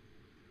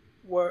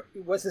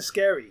 was it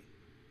scary?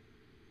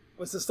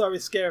 Was the story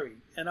scary?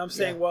 And I'm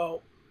saying,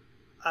 well,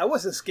 I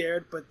wasn't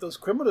scared, but those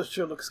criminals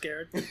sure look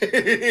scared.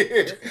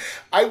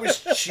 I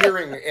was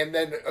cheering and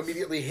then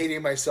immediately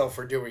hating myself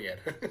for doing it.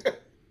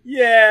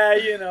 Yeah,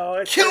 you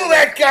know. Kill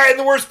that guy in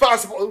the worst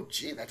possible... Oh,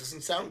 gee, that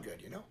doesn't sound good,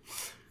 you know?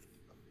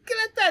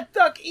 Let that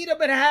duck eat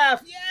him in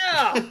half.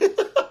 Yeah.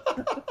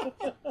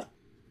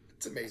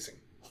 It's amazing.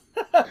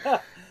 All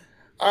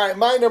right,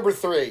 my number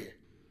 3.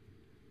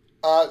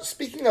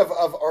 Speaking of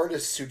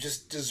artists who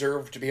just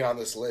deserve to be on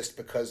this list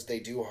because they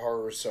do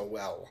horror so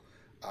well,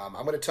 I'm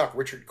going to talk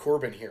Richard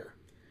Corbin here.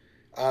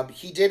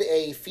 He did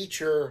a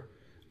feature...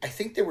 I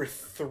think there were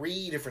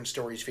 3 different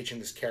stories featuring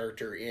this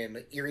character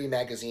in Eerie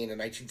magazine in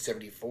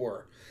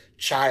 1974.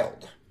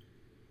 Child.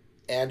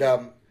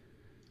 And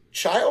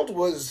Child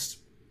was...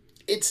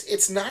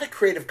 It's not a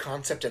creative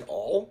concept at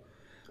all.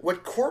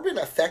 What Corbin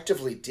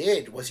effectively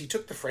did was he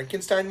took the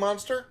Frankenstein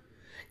monster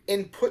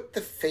and put the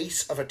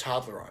face of a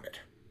toddler on it.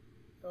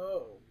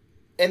 Oh.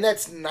 And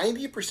that's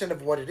 90%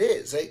 of what it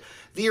is.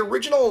 The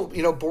original,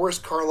 you know, Boris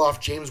Karloff,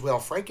 James Whale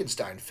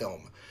Frankenstein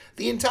film,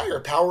 the entire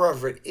power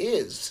of it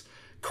is...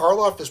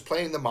 Karloff is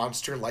playing the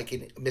monster like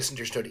a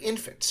misunderstood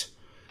infant,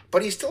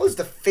 but he still is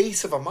the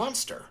face of a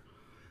monster.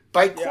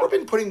 By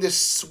Corbin putting this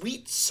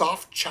sweet,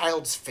 soft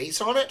child's face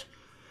on it,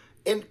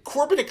 and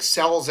Corbin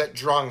excels at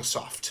drawing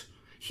soft.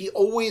 He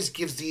always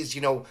gives these,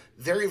 you know,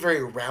 very,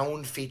 very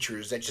round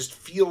features that just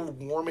feel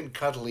warm and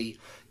cuddly,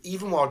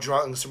 even while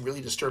drawing some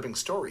really disturbing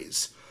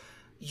stories.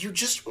 You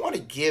just want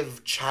to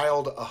give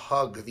Child a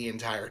hug the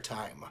entire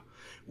time,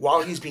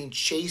 while he's being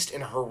chased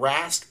and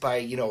harassed by,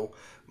 you know,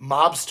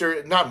 mobs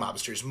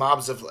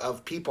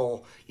of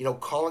people, you know,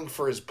 calling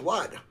for his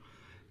blood.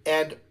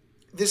 And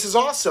this is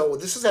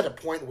at a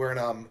point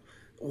where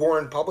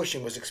Warren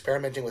Publishing was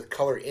experimenting with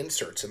color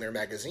inserts in their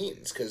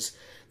magazines, because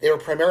they were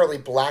primarily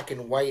black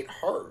and white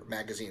horror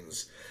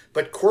magazines.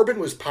 But Corbin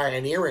was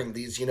pioneering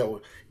these, you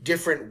know,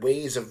 different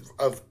ways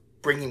of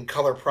bringing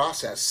color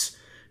process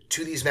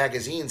to these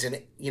magazines.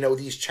 And, you know,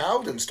 these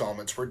Child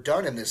installments were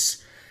done in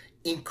this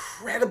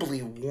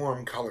incredibly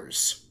warm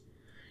colors.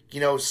 You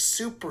know,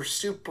 super,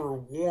 super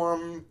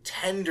warm,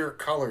 tender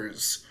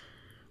colors,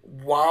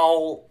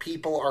 while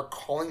people are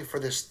calling for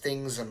this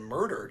thing's a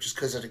murder just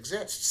because it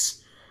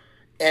exists.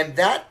 And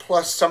that,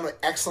 plus some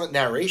excellent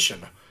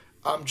narration,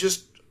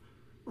 just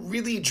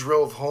really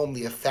drove home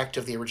the effect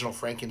of the original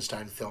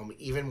Frankenstein film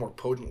even more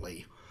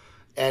potently.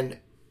 And,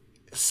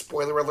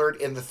 spoiler alert,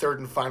 in the 3rd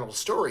and final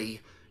story,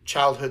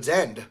 Childhood's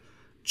End,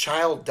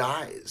 Child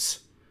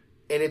dies.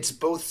 And it's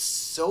both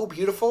so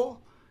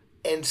beautiful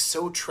and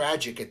so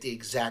tragic at the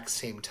exact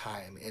same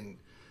time. And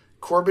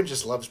Corbin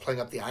just loves playing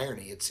up the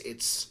irony.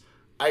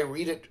 I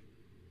read it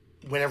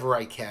whenever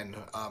I can.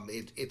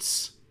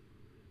 It's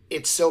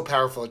so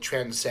powerful. It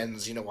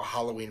transcends, a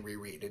Halloween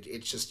reread.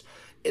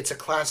 It's a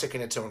classic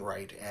in its own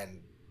right,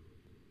 and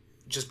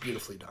just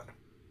beautifully done.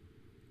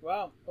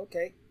 Wow.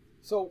 Okay.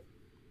 So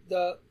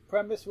the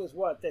premise was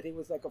what? That he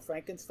was like a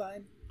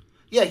Frankenstein?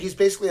 Yeah, he's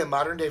basically a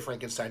modern day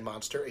Frankenstein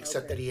monster,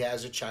 except that he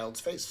has a child's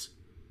face.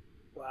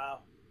 Wow.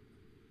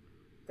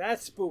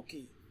 That's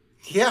spooky.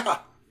 Yeah.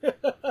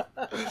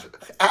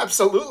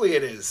 Absolutely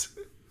it is.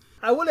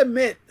 I will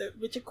admit that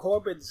Richard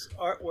Corbin's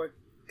artwork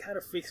kind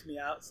of freaks me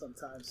out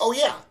sometimes. Oh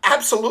yeah,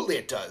 absolutely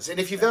it does. And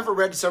if you've ever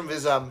read some of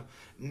his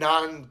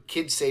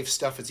non-kid safe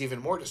stuff, it's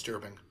even more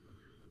disturbing.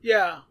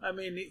 Yeah, I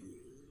mean,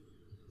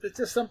 it's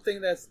just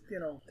something that's,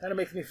 kind of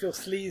makes me feel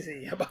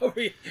sleazy about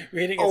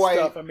reading his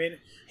stuff. I mean,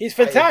 he's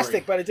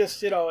fantastic, but it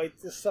just,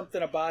 it's just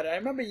something about it. I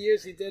remember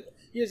years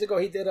ago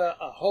he did a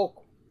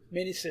Hulk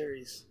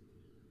miniseries.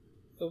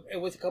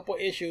 It was a couple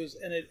issues,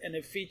 and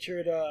it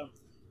featured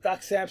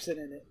Doc Samson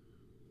in it.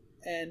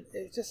 And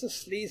it's just a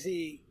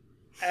sleazy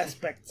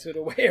aspect to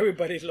the way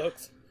everybody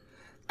looks.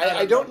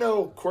 I don't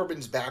know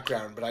Corbin's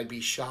background, but I'd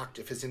be shocked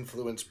if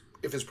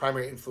his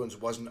primary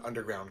influence wasn't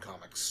underground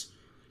comics,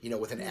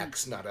 with an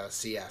X, not a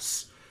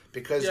CS.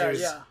 Because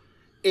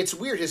it's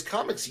weird. His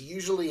comics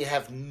usually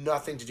have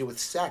nothing to do with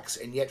sex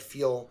and yet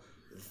feel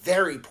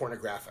very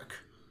pornographic.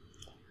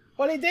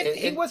 Well,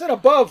 he wasn't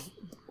above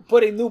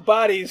putting new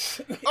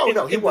bodies he in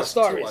the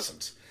stories. He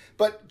wasn't.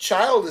 But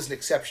Child is an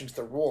exception to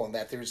the rule in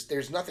that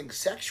there's nothing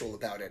sexual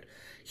about it.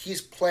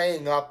 He's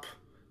playing up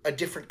a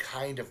different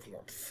kind of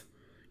warmth.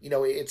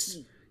 It's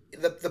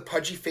the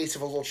pudgy face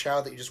of a little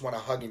child that you just want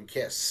to hug and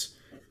kiss.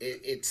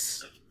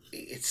 It's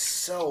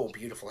so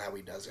beautiful how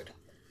he does it.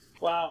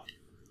 Wow.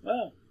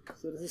 Oh,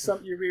 so this is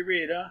something you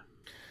reread, huh?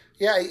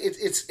 Yeah,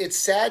 it's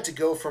sad to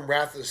go from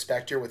Wrath of the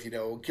Spectre with,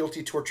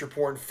 guilty torture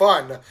porn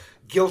fun,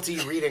 guilty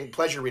reading,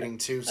 pleasure reading,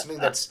 to something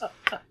that's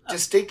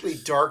distinctly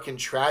dark and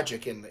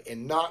tragic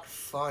and not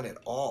fun at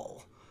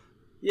all.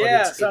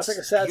 Yeah, sounds like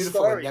a sad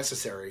beautiful story. And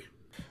necessary.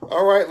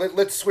 All right,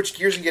 let's switch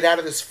gears and get out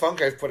of this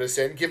funk I've put us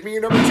in. Give me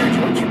your number 2,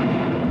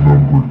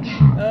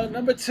 George.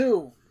 Number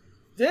 2.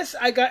 This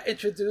I got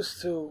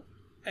introduced to,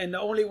 and the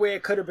only way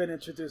it could have been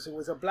introduced, it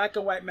was a black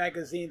and white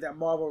magazine that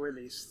Marvel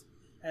released.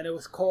 And it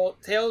was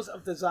called Tales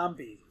of the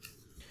Zombie.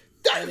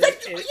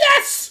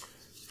 Yes!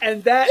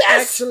 And that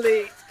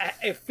actually,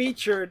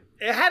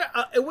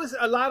 it was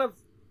a lot of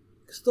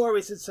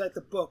stories inside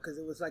the book, because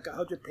it was like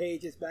 100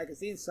 pages,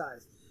 magazine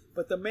size.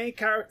 But the main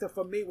character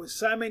for me was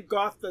Simon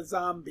Goth the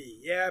Zombie.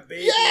 Yeah,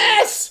 baby.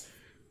 Yes!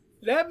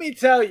 Let me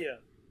tell you,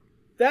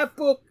 that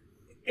book,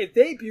 it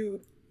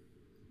debuted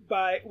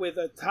with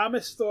a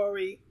Thomas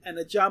Story and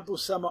a John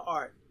Buscema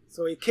art.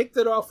 So he kicked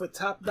it off with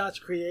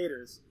top-notch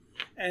creators.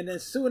 And then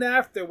soon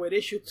after, with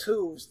issue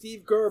 2,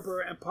 Steve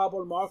Gerber and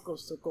Pablo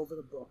Marcos took over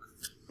the book.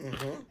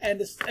 Mm-hmm.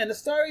 And the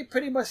story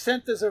pretty much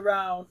centers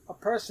around a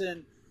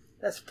person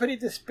that's a pretty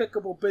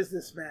despicable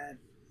businessman.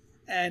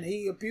 And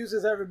he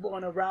abuses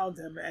everyone around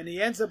him. And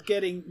he ends up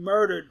getting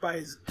murdered by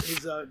his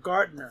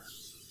gardener,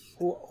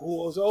 who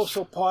was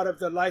also part of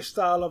the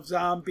lifestyle of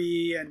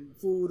zombie and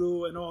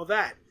voodoo and all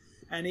that.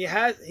 And he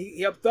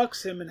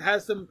abducts him and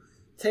has them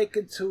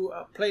taken to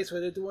a place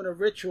where they're doing a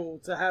ritual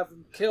to have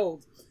him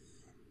killed.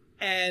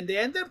 And they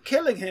end up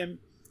killing him,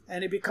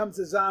 and he becomes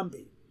a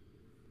zombie.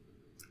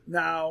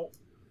 Now,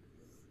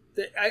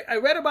 I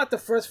read about the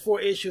first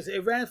 4 issues.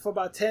 It ran for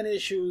about 10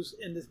 issues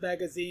in this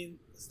magazine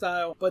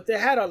style, but they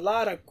had a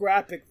lot of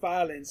graphic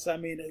violence. I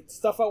mean, it's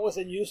stuff I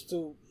wasn't used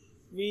to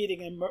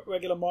reading in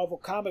regular Marvel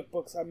comic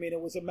books. I mean,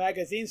 it was a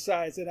magazine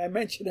size, and I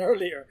mentioned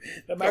earlier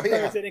that my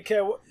parents didn't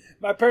care.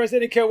 My parents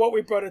didn't care what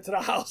we brought into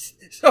the house.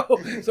 So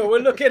we're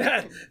looking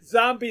at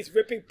zombies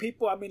ripping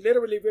people. I mean,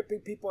 literally ripping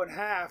people in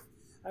half.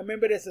 I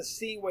remember there's a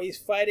scene where he's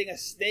fighting a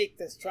snake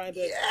that's trying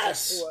to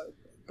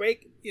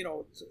break,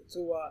 snarl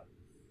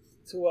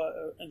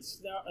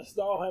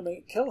him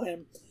and kill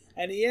him,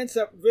 and he ends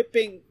up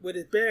ripping with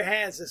his bare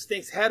hands the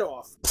snake's head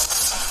off.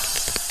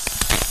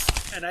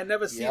 And I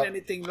never seen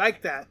anything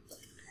like that.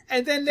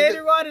 And then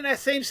later on in that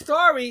same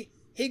story,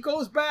 he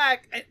goes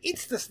back and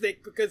eats the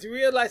snake because he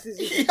realizes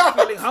he's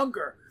feeling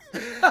hunger.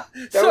 That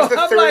was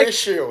the third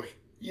issue.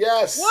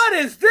 Yes. What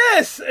is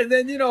this? And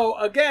then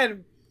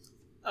again.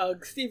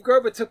 Steve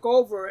Gerber took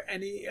over,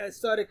 and he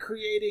started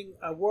creating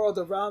a world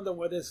around him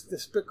where there's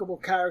despicable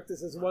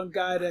characters. There's one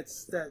guy that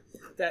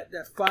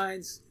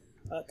finds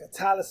a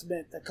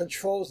talisman that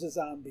controls the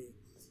zombie,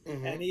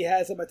 and he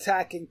has him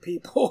attacking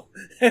people.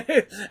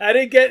 I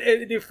didn't get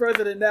any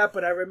further than that,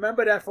 but I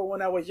remember that from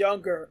when I was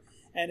younger,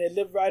 and it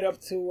lived right up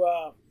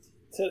to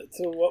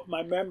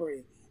my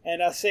memory.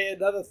 And I'll say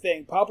another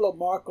thing: Pablo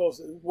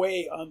Marcos is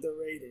way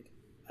underrated.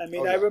 I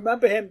mean, I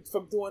remember him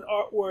from doing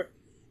artwork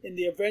in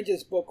the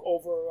Avengers book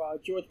over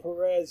George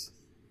Perez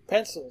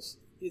pencils.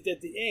 He did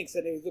the inks,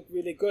 and it looked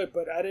really good,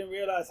 but I didn't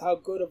realize how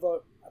good of a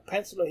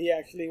penciler he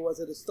actually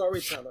was as a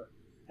storyteller.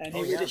 And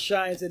he really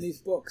shines in these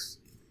books.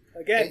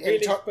 Again,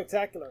 really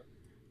spectacular.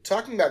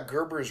 Talking about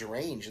Gerber's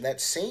range, in that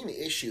same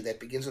issue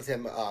that begins with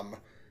him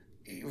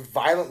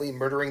violently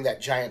murdering that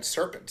giant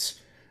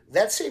serpent,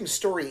 that same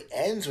story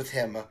ends with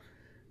him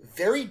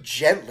very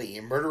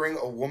gently murdering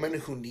a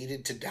woman who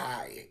needed to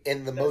die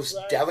in the most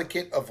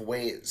delicate of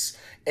ways.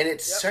 And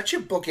it's such a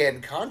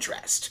bookend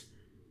contrast.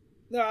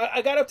 No,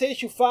 I got up to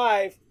issue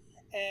 5,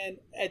 and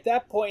at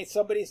that point,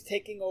 somebody's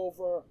taking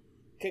over,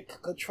 can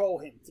control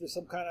him through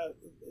some kind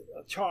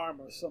of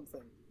charm or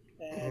something.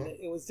 And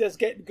it was just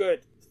getting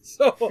good.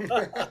 So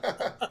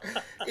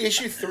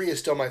issue 3 is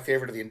still my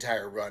favorite of the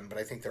entire run, but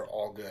I think they're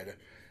all good.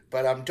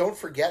 But don't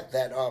forget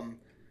that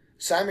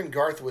Simon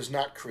Garth was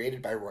not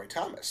created by Roy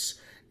Thomas.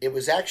 It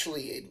was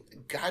actually,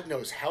 God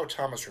knows how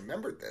Thomas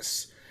remembered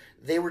this.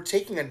 They were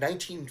taking a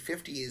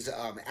 1950s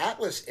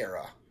Atlas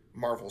era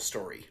Marvel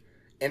story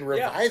and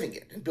reviving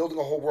it and building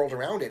a whole world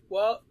around it.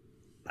 Well,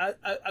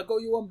 I'll go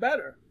you one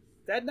better.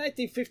 That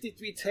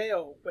 1953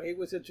 tale where he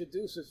was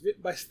introduced was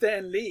written by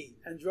Stan Lee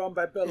and drawn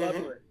by Bill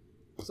Everett.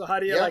 So how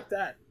do you like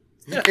that?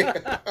 Yeah,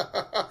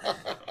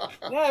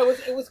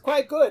 it was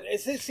quite good. It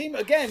seemed,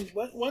 again,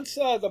 once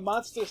the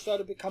monsters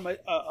started to become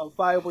a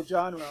viable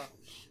genre,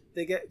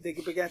 they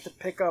began to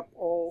pick up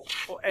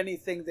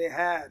anything they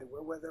had,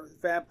 whether it was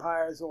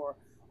vampires or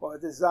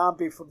the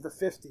zombie from the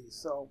 50s.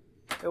 So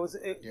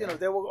you know,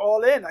 they were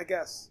all in, I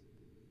guess.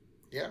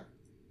 Yeah.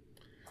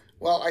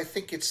 Well, I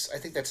think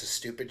that's a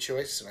stupid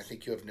choice, and I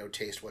think you have no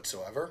taste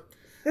whatsoever.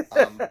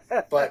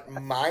 But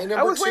my number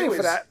I was waiting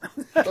for that.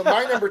 But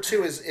my number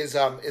 2 is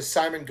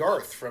Simon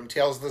Garth from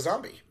Tales of the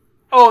Zombie.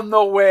 Oh,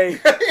 no way!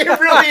 It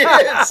really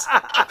is.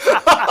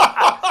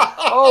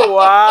 Oh,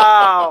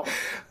 wow!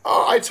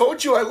 Oh, I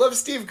told you I love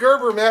Steve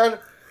Gerber, man.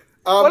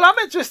 Well, I'm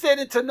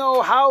interested to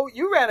know how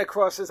you ran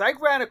across this. I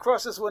ran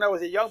across this when I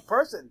was a young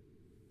person.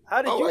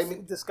 How did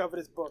you discover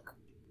this book?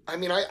 I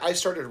mean, I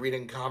started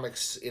reading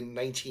comics in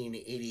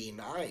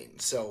 1989,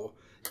 so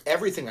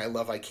everything I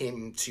love I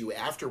came to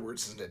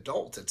afterwards as an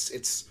adult.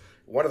 It's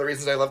one of the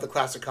reasons I love the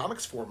Classic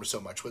Comics Forum so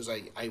much was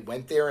I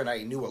went there and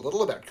I knew a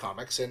little about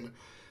comics, and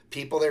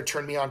people there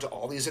turned me on to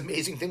all these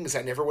amazing things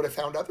I never would have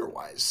found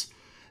otherwise.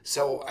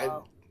 So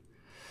wow.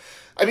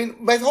 I mean,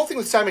 my whole thing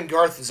with Simon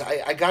Garth is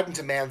I got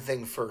into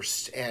Man-Thing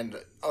first, and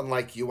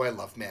unlike you, I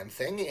love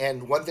Man-Thing.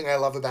 And one thing I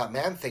love about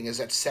Man-Thing is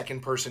that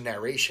second-person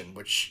narration,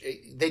 which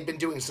they've been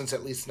doing since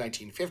at least the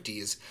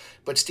 1950s,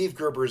 but Steve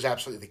Gerber is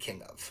absolutely the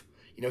king of.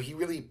 You know, he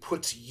really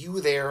puts you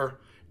there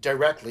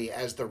directly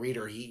as the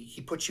reader.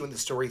 He puts you in the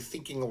story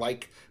thinking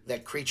like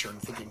that creature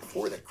and thinking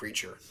for that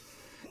creature.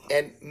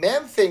 And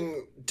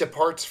Man-Thing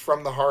departs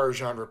from the horror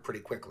genre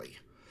pretty quickly.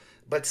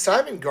 But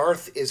Simon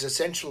Garth is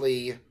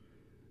essentially,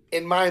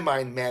 in my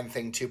mind,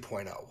 Man-Thing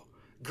 2.0.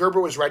 Gerber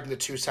was writing the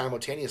two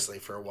simultaneously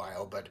for a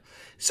while, but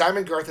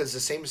Simon Garth has the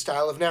same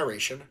style of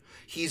narration.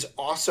 He's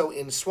also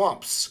in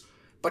swamps,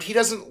 but he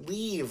doesn't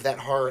leave that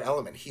horror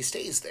element. He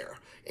stays there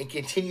and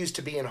continues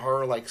to be in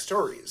horror-like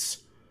stories.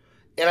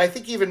 And I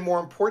think even more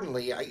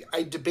importantly,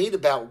 I debate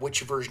about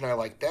which version I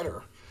like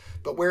better,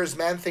 but whereas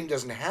Man-Thing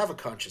doesn't have a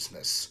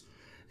consciousness,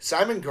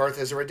 Simon Garth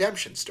has a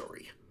redemption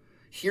story.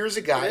 Here's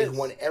a guy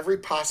who on every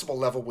possible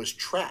level was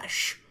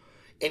trash,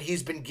 and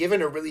he's been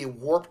given a really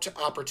warped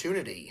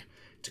opportunity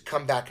to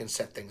come back and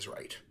set things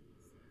right.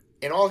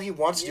 And all he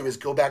wants to do is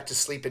go back to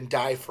sleep and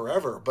die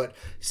forever. But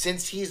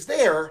since he's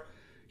there,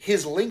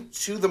 his link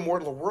to the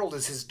mortal world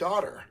is his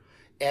daughter.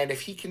 And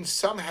if he can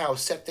somehow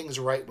set things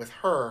right with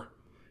her,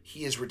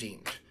 he is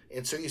redeemed.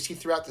 And so you see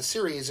throughout the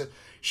series,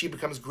 she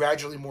becomes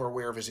gradually more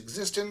aware of his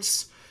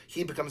existence.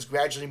 He becomes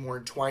gradually more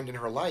entwined in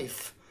her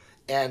life.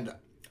 And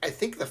I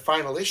think the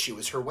final issue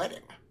is her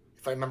wedding,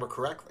 if I remember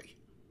correctly.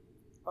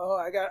 Oh,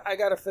 I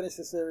got to finish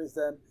the series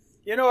then.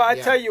 You know, I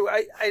tell you,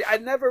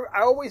 I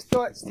always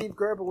thought Steve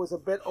Gerber was a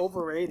bit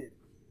overrated.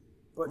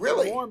 But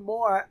really? The more and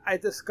more I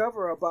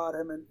discover about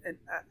him, and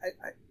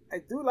I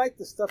do like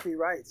the stuff he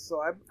writes.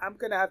 So I'm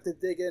going to have to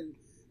dig in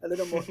a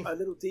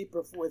little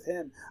deeper with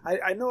him.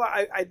 I know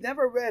I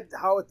never read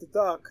Howard the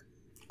Duck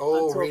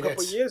until a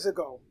couple years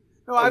ago.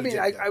 No, I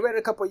read it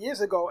a couple of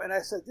years ago, and I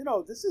said, you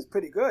know, this is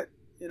pretty good.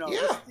 You know,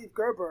 this Steve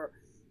Gerber,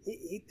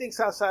 he thinks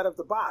outside of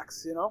the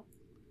box, you know?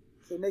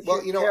 So it makes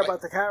you care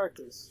about the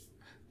characters.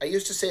 I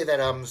used to say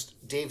that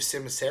Dave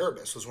Sim's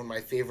Cerebus was one of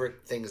my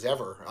favorite things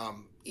ever,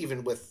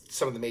 even with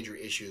some of the major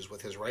issues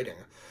with his writing.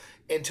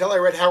 Until I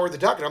read Howard the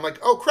Duck, and I'm like,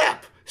 oh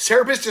crap,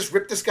 Cerebus just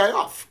ripped this guy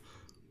off.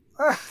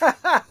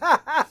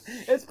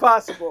 It's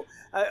possible.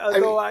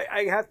 Although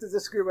I have to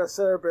disagree with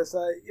Cerebus.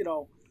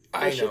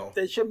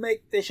 They should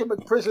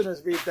make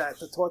prisoners read that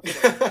to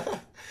torture them.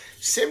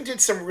 Sim did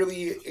some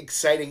really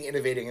exciting,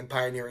 innovating, and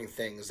pioneering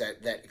things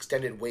that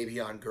extended way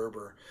beyond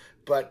Gerber.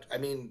 But, I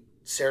mean,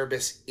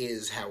 Cerebus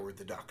is Howard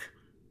the Duck.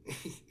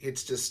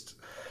 It's just...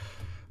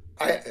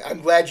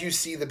 I'm glad you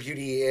see the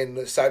beauty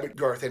in Simon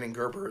Garth and in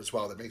Gerber as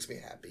well. That makes me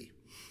happy.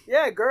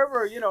 Yeah,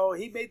 Gerber, you know,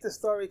 he made the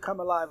story come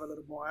alive a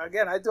little more.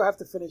 Again, I do have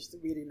to finish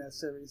reading that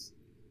series.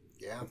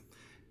 Yeah.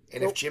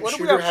 And if Jim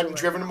Shooter hadn't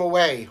driven him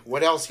away,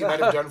 what else he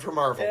might have done for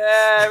Marvel?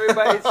 Yeah,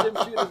 everybody's Jim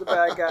Shooter's a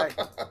bad guy.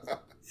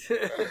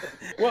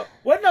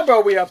 What number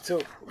are we up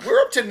to? We're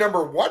up to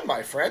number 1,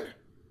 my friend.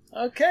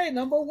 Okay,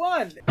 number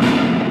 1.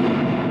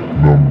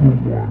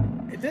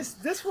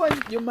 This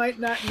one you might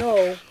not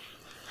know,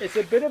 It's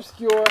a bit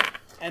obscure,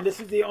 and this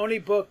is the only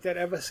book that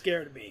ever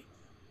scared me.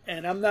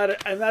 And I'm not a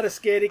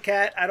scaredy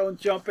cat. I don't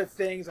jump at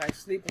things. I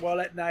sleep well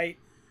at night.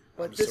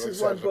 But this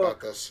is one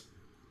book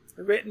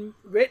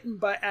written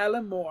by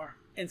Alan Moore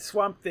in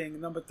Swamp Thing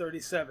number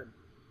 37,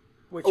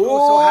 which which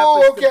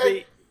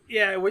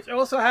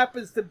also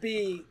happens to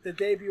be the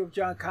debut of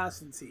John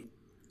Constantine.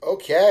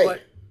 Okay.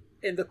 But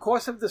in the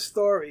course of the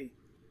story,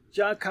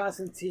 John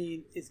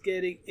Constantine is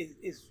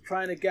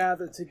trying to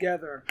gather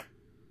together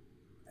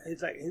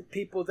his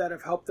people that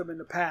have helped him in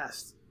the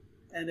past.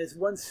 And there's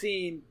one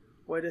scene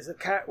where there's a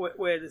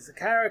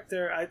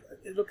character.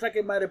 It looked like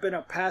it might have been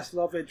a past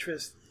love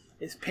interest.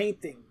 Is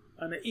painting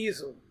on an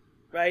easel,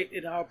 right,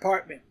 in our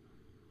apartment.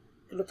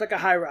 It looked like a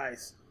high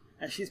rise,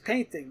 and she's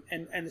painting,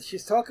 and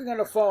she's talking on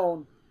the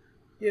phone.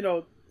 You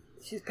know,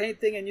 she's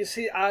painting, and you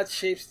see odd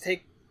shapes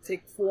take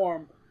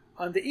form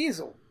on the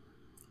easel.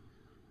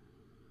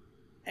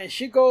 And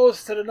she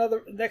goes to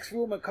the next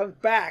room and comes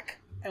back,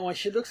 and when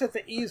she looks at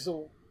the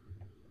easel,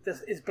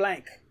 it's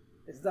blank.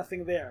 There's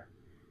nothing there.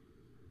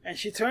 And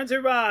she turns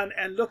around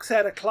and looks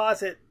at a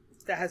closet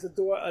that has a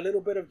door a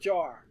little bit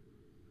ajar.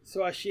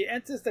 So as she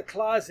enters the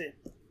closet,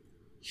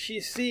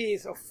 she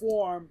sees a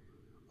form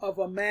of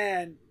a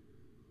man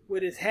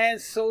with his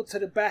hands sewed to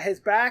his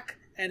back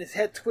and his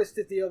head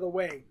twisted the other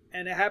way.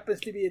 And it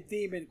happens to be a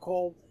demon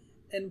called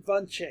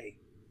Envanche.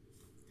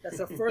 That's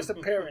her first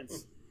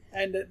appearance.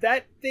 And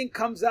that thing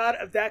comes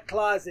out of that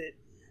closet,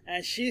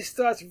 and she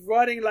starts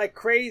running like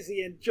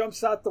crazy and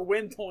jumps out the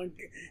window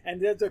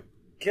and ends up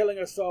killing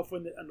herself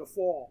in the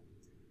fall.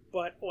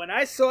 But when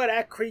I saw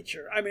that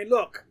creature, I mean,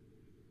 look,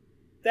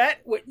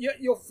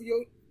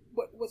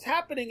 what's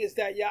happening is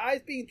that your eyes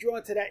being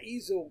drawn to that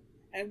easel,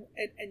 and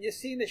you're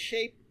seeing the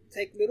shape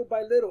take little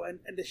by little, and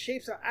the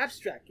shapes are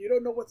abstract. You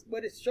don't know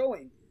what it's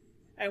showing.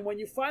 And when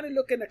you finally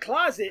look in the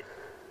closet,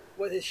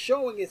 what it's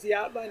showing is the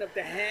outline of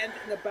the hand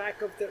in the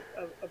back of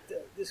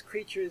this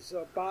creature's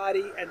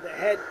body and the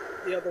head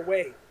the other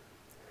way.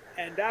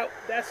 And that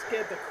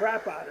scared the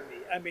crap out of me.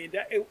 I mean,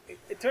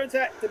 it turns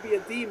out to be a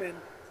demon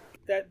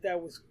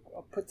that was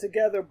put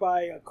together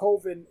by a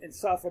coven in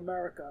South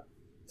America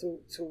to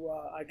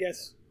I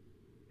guess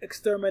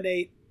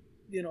exterminate,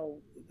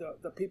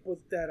 the people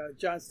that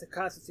John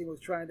Constantine was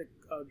trying to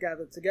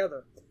gather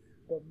together.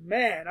 But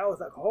man, I was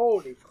like,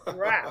 holy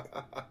crap!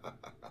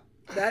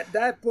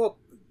 that book,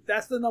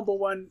 that's the number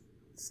one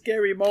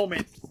scary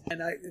moment,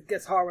 and I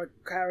guess horror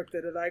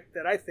character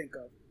that I think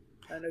of.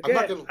 And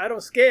again, I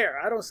don't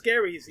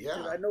scare easy.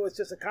 Yeah. I know it's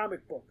just a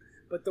comic book,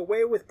 but the way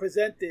it was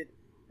presented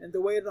and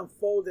the way it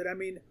unfolded, I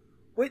mean,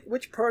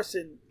 which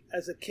person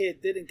as a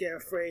kid didn't get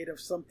afraid of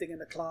something in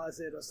the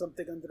closet or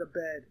something under the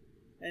bed?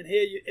 And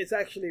here it's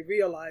actually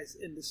realized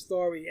in the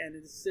story and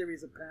in the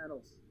series of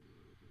panels.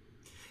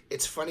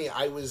 It's funny.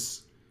 I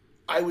was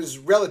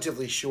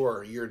relatively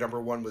sure your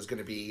number one was going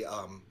to be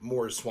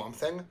Moore's Swamp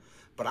Thing,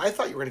 but I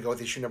thought you were going to go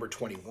with issue number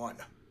 21.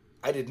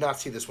 I did not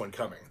see this one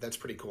coming. That's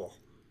pretty cool.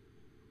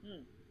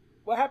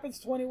 What happens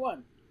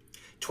 21?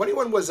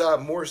 21 was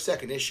Moore's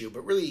second issue,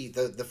 but really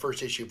the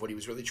first issue of what he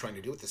was really trying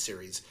to do with the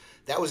series.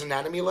 That was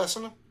Anatomy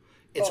Lesson.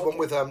 It's one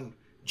with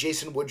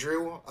Jason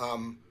Woodrue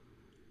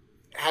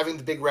having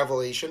the big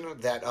revelation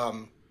that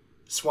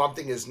Swamp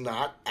Thing is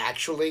not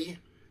actually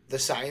the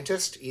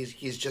scientist.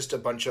 He's just a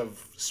bunch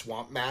of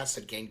swamp mass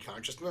that gain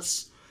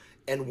consciousness,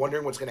 and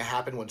wondering what's going to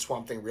happen when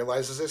Swamp Thing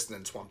realizes this, and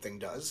then Swamp Thing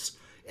does.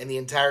 And the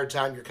entire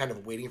time you're kind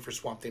of waiting for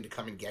Swamp Thing to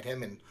come and get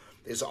him, and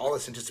there's all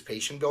this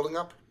anticipation building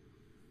up.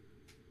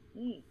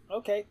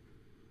 Okay.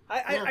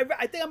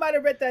 I think I might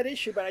have read that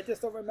issue, but I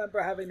just don't remember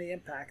having the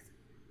impact.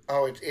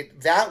 Oh,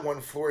 that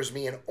one floors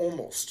me and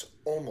almost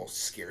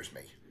scares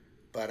me.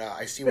 But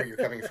I see where you're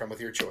coming from with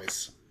your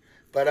choice.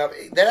 But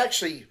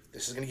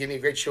this is going to give me a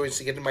great choice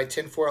to get into my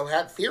tinfoil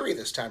hat theory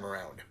this time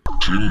around.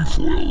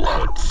 Tinfoil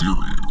hat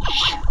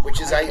theories.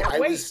 Which is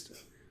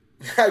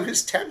I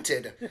was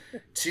tempted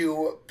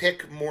to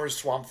pick Moore's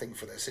Swamp Thing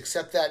for this,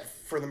 except that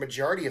for the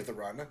majority of the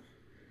run,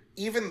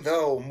 even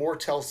though Moore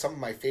tells some of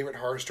my favorite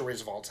horror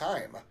stories of all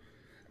time,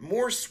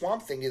 Moore's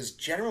Swamp Thing is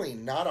generally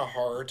not a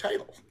horror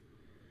title.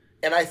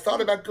 And I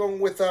thought about going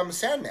with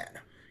Sandman,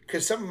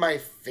 because some of my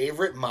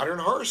favorite modern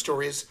horror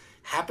stories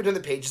happen in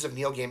the pages of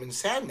Neil Gaiman's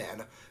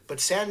Sandman,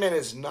 but Sandman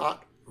is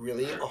not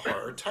really a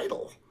horror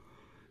title.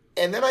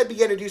 And then I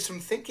began to do some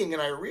thinking,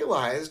 and I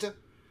realized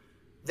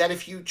that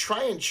if you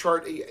try and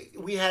chart...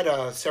 We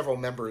had several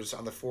members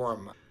on the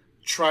forum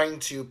trying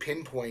to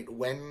pinpoint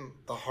when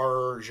the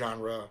horror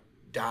genre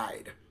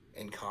died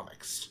in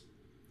comics.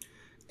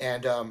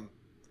 And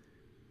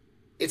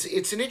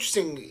it's an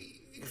interesting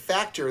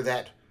factor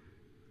that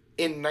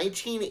in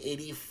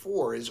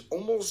 1984 is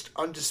almost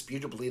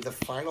undisputably the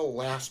final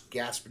last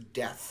gasp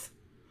death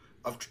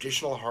of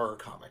traditional horror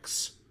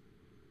comics.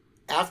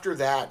 After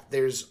that,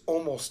 there's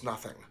almost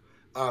nothing.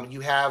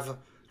 You have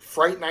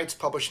Fright Nights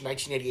published in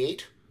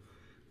 1988,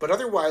 but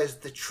otherwise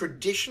the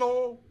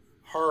traditional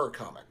horror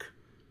comic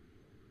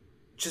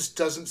just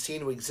doesn't seem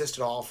to exist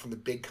at all from the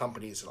big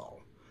companies at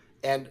all.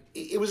 And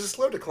it was a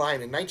slow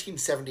decline. In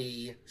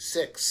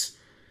 1976,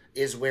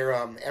 is where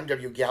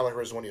M.W.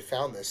 Gallagher is the one who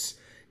found this.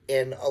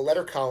 In a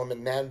letter column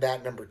in Man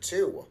Bat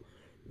 #2,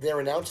 they're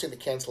announcing the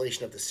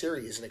cancellation of the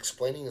series and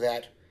explaining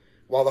that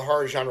while the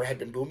horror genre had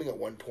been booming at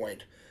one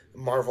point,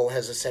 Marvel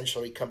has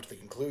essentially come to the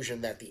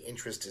conclusion that the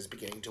interest is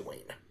beginning to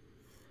wane.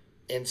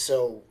 And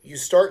so you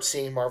start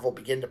seeing Marvel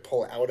begin to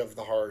pull out of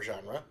the horror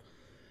genre,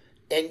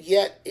 and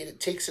yet it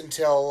takes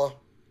until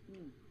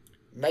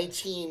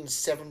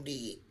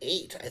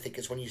 1978, I think,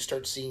 is when you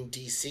start seeing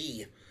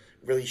DC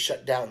really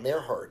shut down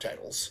their horror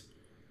titles.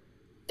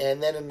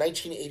 And then in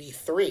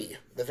 1983,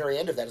 the very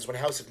end of that is when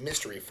House of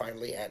Mystery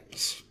finally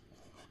ends.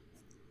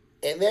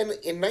 And then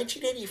in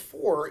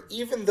 1984,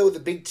 even though the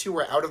big two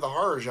are out of the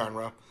horror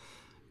genre,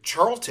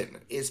 Charlton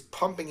is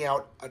pumping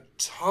out a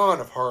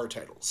ton of horror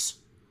titles.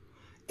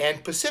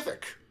 And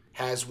Pacific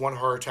has one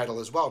horror title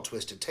as well,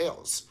 Twisted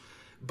Tales.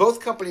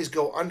 Both companies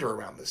go under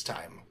around this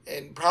time,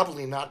 and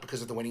probably not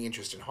because of the waning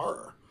interest in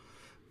horror.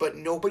 But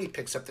nobody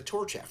picks up the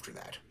torch after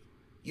that.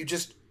 You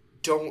just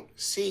don't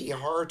see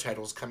horror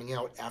titles coming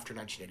out after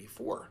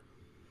 1984.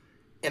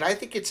 And I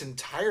think it's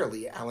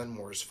entirely Alan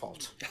Moore's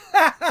fault.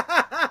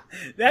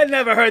 That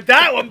never heard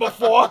that one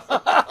before.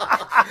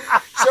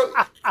 So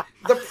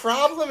the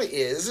problem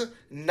is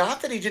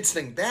not that he did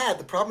something bad.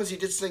 The problem is he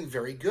did something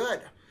very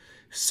good.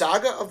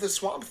 Saga of the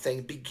Swamp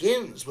Thing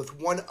begins with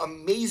one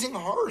amazing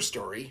horror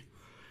story.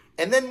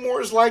 And then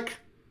Moore's like,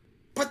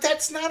 but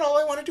that's not all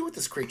I want to do with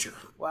this creature.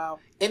 Wow.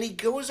 And he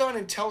goes on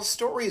and tells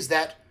stories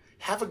that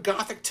have a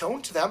gothic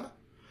tone to them.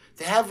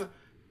 They have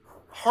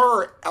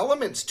horror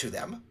elements to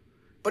them.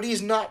 But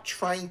he's not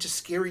trying to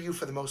scare you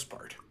for the most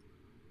part.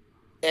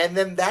 And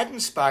then that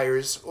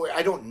inspires, or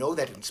I don't know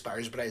that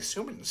inspires, but I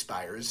assume it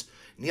inspires,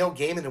 Neil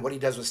Gaiman and what he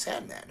does with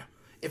Sandman.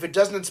 If it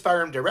doesn't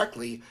inspire him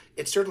directly,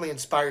 it certainly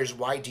inspires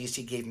why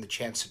DC gave him the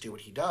chance to do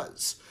what he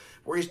does.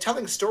 Where he's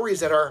telling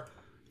stories that are,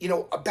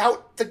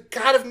 about the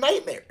god of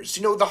nightmares.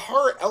 The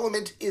horror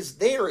element is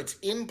there, it's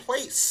in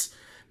place.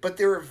 But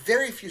there are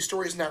very few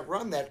stories in that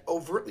run that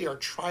overtly are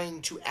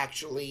trying to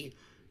actually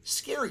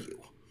scare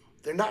you.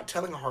 They're not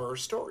telling horror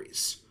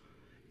stories.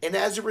 And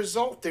as a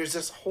result, there's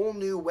this whole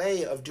new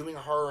way of doing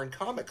horror in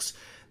comics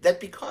that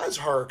because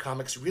horror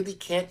comics really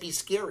can't be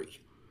scary,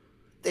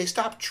 they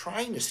stop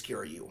trying to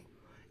scare you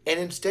and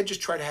instead just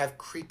try to have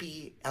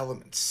creepy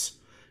elements.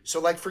 So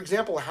like, for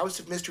example, House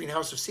of Mystery and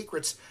House of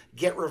Secrets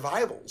get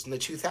revivals in the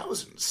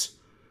 2000s.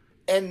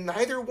 And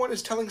neither one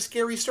is telling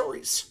scary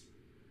stories.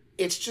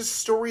 It's just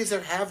stories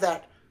that have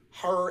that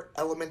horror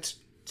element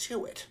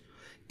to it.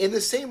 In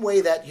the same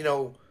way that,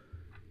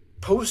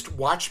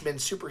 post-Watchmen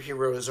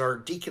superheroes are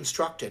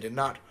deconstructed and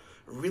not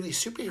really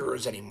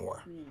superheroes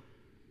anymore.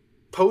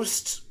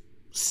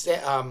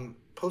 Post-Swamp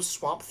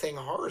Thing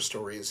horror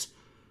stories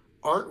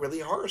aren't really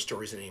horror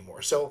stories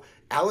anymore. So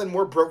Alan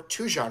Moore broke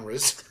two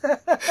genres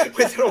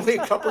within only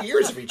a couple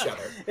years of each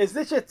other. Is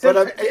this your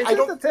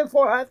the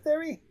tinfoil hat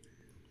theory?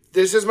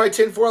 This is my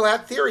tinfoil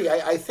hat theory.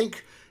 I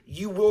think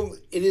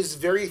it is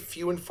very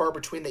few and far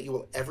between that you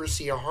will ever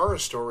see a horror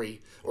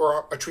story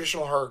or a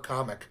traditional horror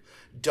comic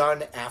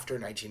done after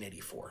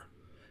 1984.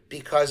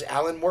 Because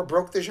Alan Moore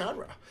broke the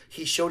genre.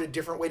 He showed a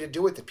different way to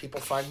do it that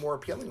people find more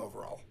appealing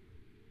overall.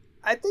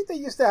 I think they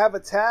used to have a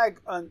tag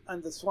on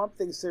the Swamp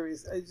Thing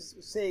series. I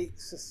just say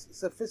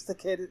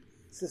sophisticated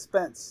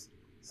suspense.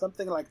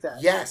 Something like that.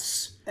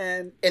 Yes.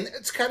 And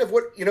it's kind of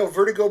what,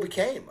 Vertigo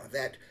became.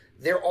 That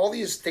there are all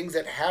these things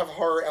that have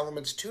horror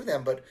elements to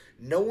them, but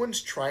no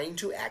one's trying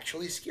to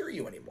actually scare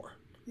you anymore.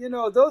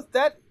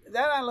 That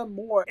Alan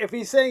Moore, if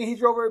he's saying he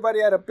drove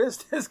everybody out of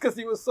business because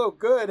he was so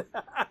good,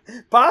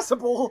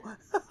 possible.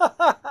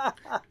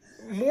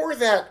 More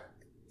that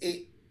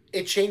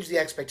it changed the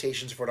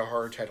expectations for what a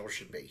horror title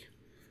should be.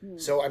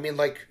 So,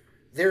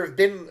 there have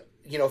been,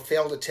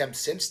 failed attempts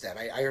since then.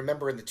 I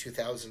remember in the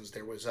 2000s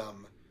there was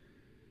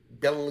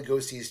Bela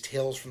Lugosi's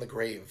Tales from the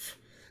Grave,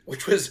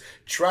 which was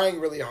trying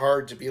really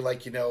hard to be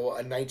like, a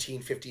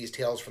 1950s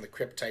Tales from the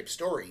Crypt type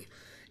story.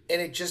 And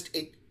it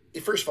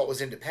first of all, it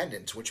was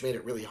independent, which made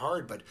it really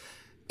hard, but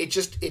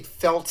it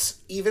felt,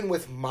 even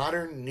with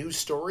modern news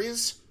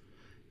stories,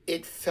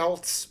 it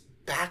felt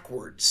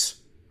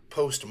backwards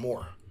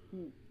post-Moore.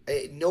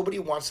 Nobody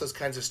wants those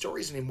kinds of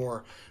stories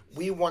anymore.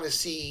 We want to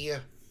see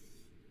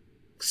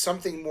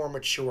something more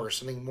mature,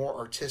 something more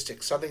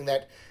artistic, something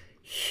that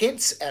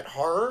hints at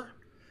horror,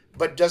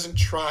 but doesn't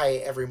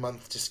try every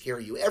month to scare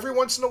you. Every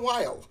once in a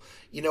while,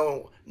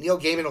 Neil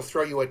Gaiman will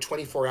throw you a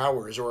 24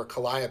 Hours or a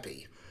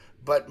Calliope.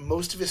 But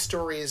most of his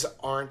stories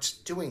aren't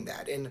doing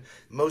that. And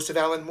most of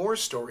Alan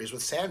Moore's stories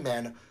with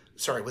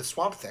with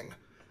Swamp Thing,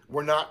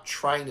 were not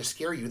trying to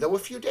scare you, though a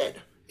few did.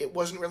 It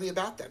wasn't really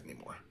about that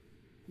anymore.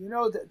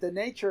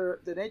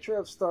 The nature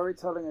of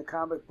storytelling in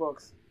comic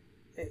books,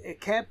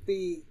 it can't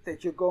be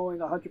that you're going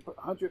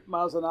 100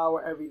 miles an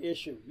hour every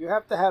issue. You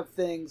have to have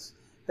things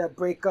that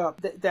break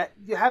up, that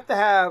you have to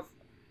have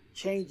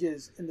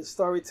changes in the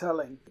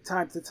storytelling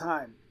time to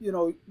time.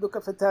 Look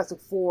at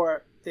Fantastic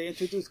Four. They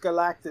introduced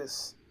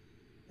Galactus.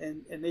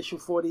 And issue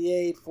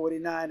 48,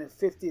 49, and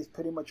 50 is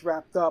pretty much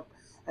wrapped up.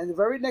 And the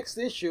very next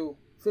issue,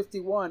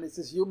 51, is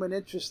this human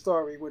interest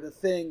story where the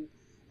Thing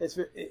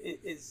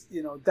is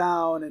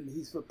down and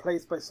he's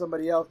replaced by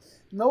somebody else.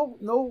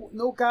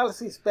 No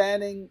galaxy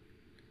spanning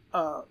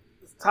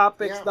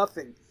topics,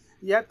 nothing.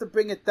 You have to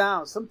bring it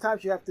down.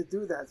 Sometimes you have to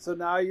do that. So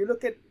now you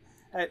look at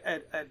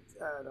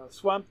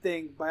Swamp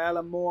Thing by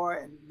Alan Moore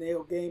and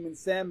Neil Gaiman,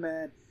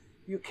 Sandman.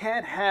 You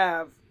can't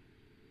have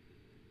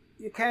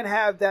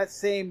that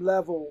same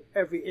level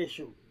every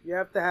issue. You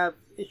have to have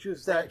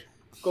issues that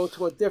go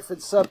to a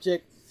different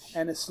subject,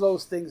 and it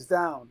slows things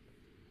down.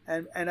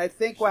 And I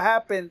think what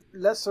happened,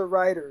 lesser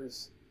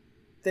writers,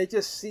 they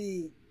just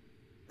see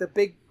the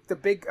big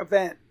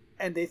event,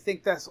 and they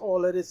think that's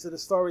all it is to the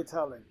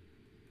storytelling.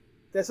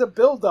 There's a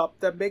build-up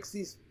that makes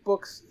these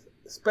books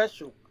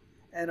special,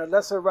 and a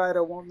lesser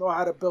writer won't know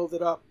how to build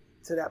it up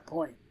to that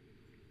point.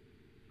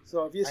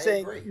 So if you're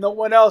saying no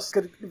one else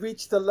could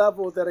reach the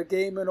level that a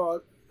Gaiman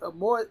or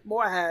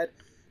Moore had,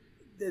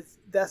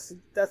 that's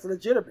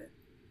legitimate.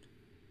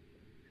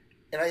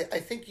 And I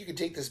think you could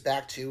take this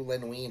back to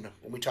Len Wein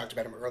when we talked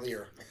about him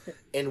earlier,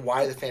 and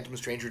why The Phantom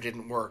Stranger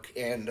didn't work,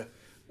 and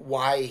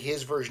why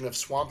his version of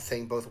Swamp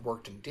Thing both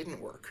worked and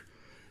didn't work.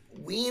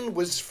 Wein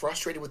was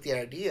frustrated with the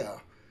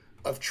idea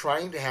of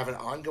trying to have an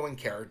ongoing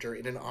character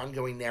in an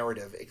ongoing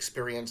narrative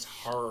experience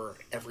horror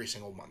every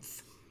single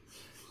month.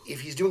 If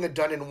he's doing a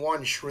done in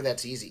one, sure,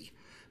 that's easy.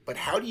 But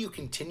how do you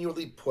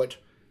continually put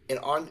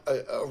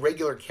a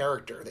regular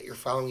character that you're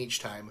following each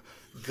time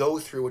go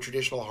through a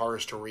traditional horror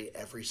story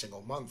every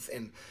single month?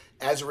 And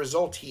as a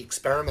result, he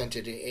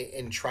experimented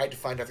and tried to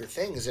find other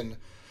things. And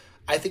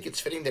I think it's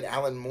fitting that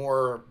Alan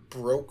Moore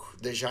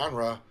broke the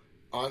genre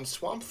on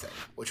Swamp Thing,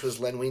 which was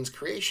Len Wein's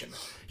creation.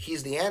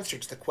 He's the answer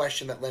to the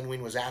question that Len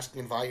Wein was asking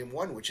in Volume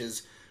 1, which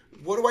is,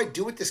 what do I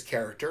do with this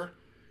character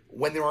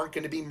when there aren't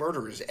going to be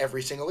murders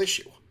every single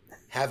issue?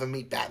 Have him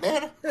meet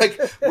Batman? Like,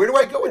 where do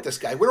I go with this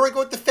guy? Where do I go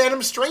with the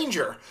Phantom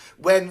Stranger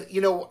when,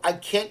 I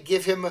can't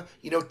give him,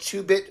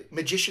 2-bit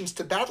magicians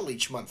to battle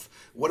each month?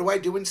 What do I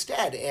do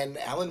instead? And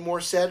Alan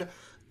Moore said,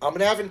 I'm going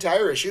to have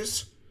entire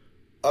issues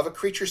of a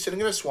creature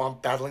sitting in a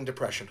swamp battling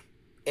depression.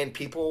 And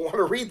people want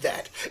to read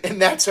that.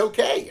 And that's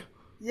okay.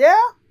 Yeah.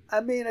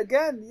 I mean,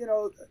 again,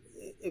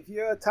 if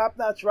you're a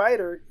top-notch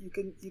writer, you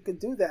can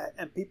do that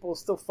and people will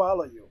still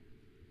follow you.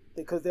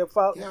 Because they'll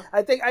follow. Yeah.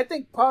 I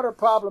think part of the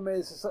problem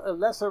is a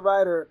lesser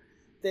writer,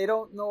 they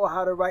don't know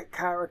how to write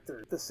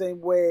characters the same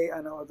way,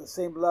 the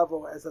same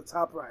level as the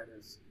top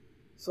writers.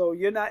 So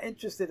you're not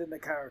interested in the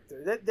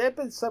character. There have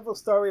been several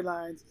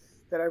storylines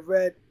that I've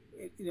read,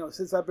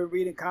 since I've been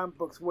reading comic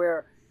books,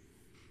 where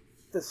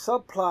the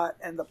subplot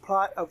and the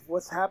plot of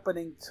what's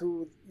happening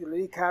to the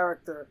lead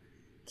character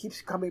keeps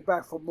coming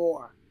back for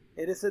more.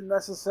 It isn't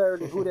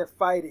necessarily who they're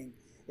fighting.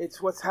 It's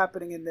what's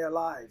happening in their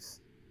lives.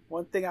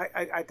 One thing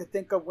I could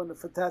think of when the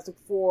Fantastic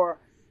Four,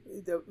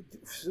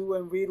 Sue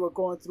and Reed were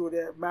going through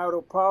their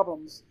marital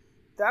problems,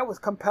 that was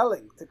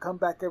compelling to come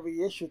back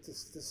every issue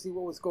to see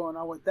what was going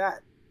on with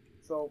that.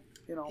 So,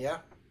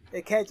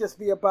 it can't just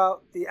be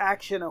about the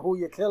action and who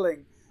you're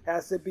killing. It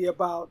has to be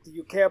about, do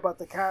you care about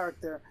the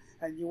character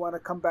and you want to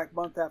come back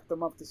month after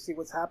month to see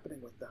what's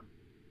happening with them.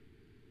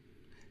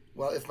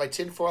 Well, if my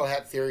tinfoil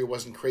hat theory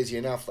wasn't crazy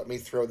enough, let me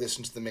throw this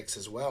into the mix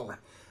as well.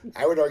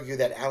 I would argue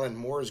that Alan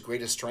Moore's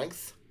greatest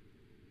strength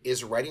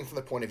is writing from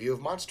the point of view of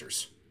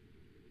monsters,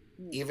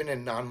 even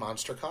in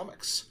non-monster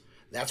comics.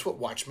 That's what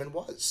Watchmen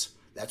was.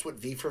 That's what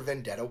V for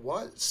Vendetta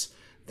was.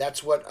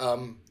 That's what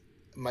one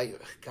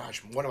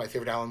of my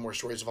favorite Alan Moore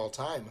stories of all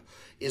time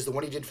is the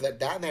one he did for that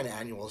Batman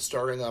annual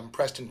starring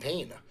Preston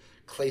Payne,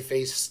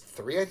 Clayface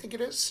 3, I think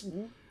it is,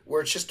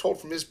 where it's just told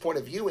from his point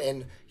of view,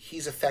 and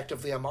he's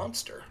effectively a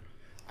monster.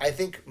 I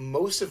think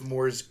most of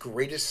Moore's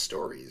greatest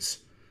stories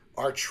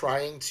are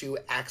trying to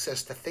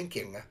access the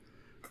thinking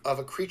of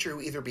a creature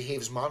who either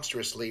behaves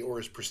monstrously or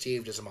is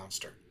perceived as a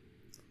monster.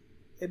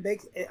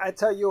 I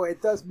tell you,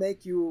 it does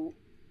make you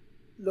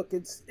look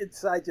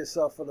inside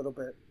yourself a little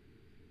bit.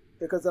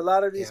 Because a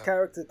lot of these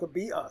characters could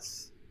be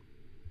us.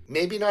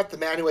 Maybe not the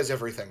man who has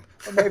everything.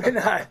 Or maybe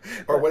not.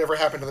 Or whatever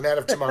happened to the man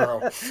of tomorrow.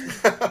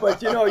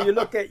 But you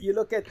look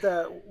at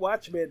the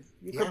Watchmen,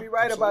 you could be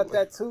right about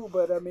that too,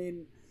 but I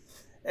mean,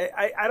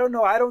 I don't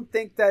know. I don't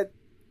think that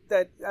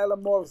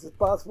Alan Moore was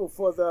responsible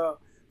for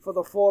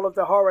the fall of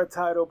the horror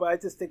title, but I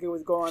just think it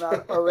was going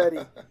out already.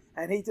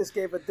 And he just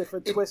gave a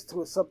different twist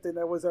to something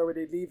that was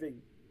already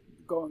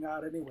going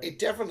out anyway. It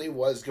definitely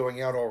was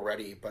going out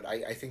already, but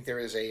I think there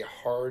is a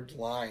hard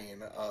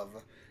line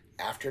of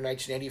after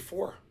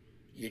 1984.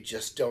 You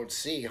just don't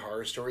see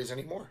horror stories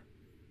anymore,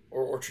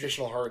 or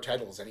traditional horror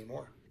titles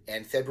anymore.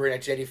 And February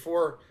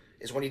 1984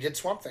 is when he did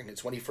Swamp Thing.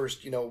 It's when he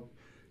first,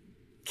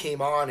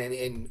 came on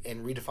and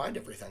redefined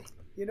everything.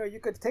 You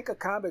could take a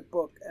comic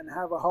book and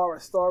have a horror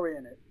story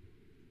in it.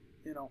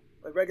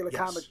 A regular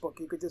comic book,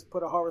 you could just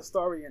put a horror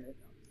story in it.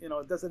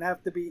 It doesn't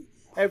have to be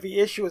every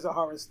issue is a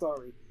horror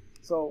story.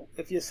 So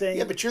if you're saying...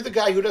 Yeah, but you're the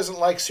guy who doesn't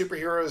like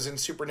superheroes and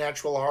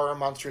supernatural horror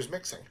monsters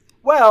mixing.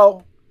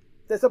 Well,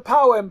 there's a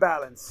power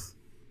imbalance.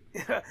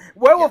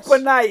 Werewolf by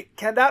Night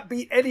cannot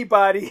beat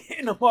anybody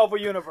in the Marvel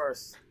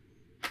Universe.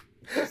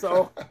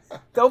 So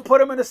don't put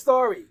him in a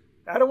story.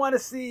 I don't want to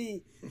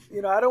see,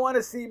 I don't want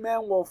to see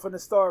Man-Wolf in the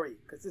story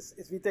because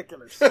it's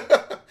ridiculous. I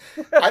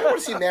don't want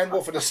to see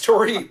Man-Wolf in a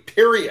story,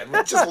 period.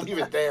 Let's just leave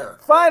it there.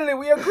 Finally,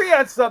 we agree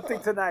on something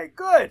tonight.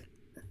 Good.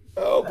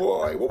 Oh,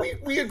 boy. Well,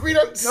 we agreed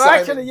on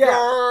Simon,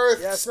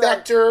 Garth, yeah,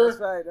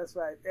 Spectre. That's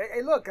right.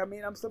 Hey, look, I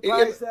mean, I'm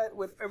surprised that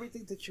with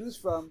everything to choose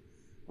from,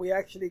 we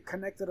actually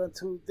connected on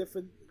two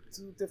different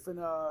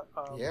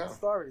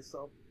stories.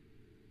 So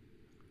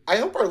I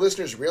hope our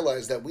listeners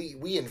realize that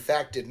we in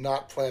fact did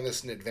not plan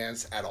this in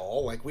advance at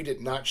all. Like, we did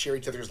not share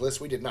each other's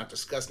lists. We did not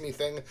discuss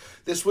anything.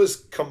 This was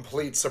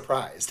complete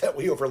surprise that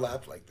we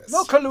overlapped like this.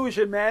 No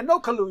collusion, man.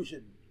 No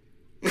collusion.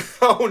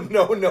 Oh,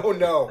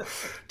 no.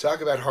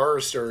 Talk about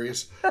horror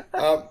stories.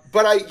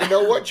 But you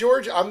know what,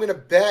 George? I'm going to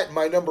bet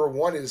my number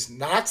one is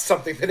not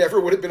something that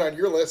ever would have been on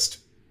your list.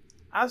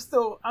 I'm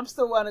still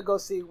want to go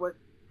see what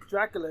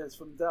Dracula is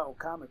from Dell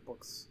comic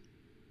books.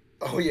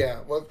 Oh, yeah.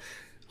 Well,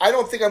 I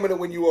don't think I'm going to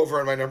win you over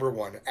on my number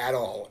one at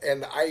all.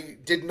 And I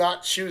did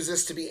not choose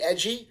this to be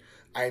edgy.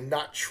 I'm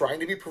not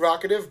trying to be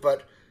provocative,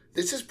 but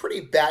this is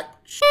pretty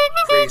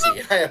crazy,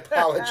 and I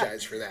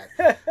apologize for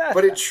that.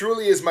 But it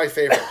truly is my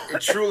favorite.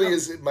 It truly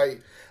is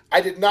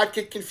I did not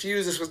get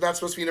confused. This was not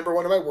supposed to be number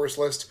one on my worst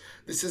list.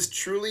 This is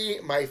truly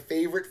my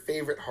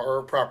favorite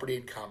horror property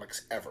in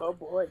comics ever. Oh,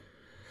 boy.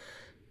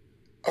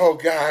 Oh,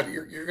 God,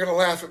 you're going to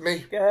laugh at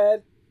me. Go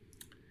ahead.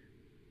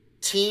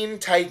 Teen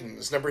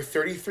Titans, number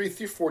 33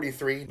 through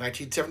 43,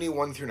 1971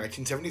 through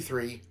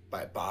 1973,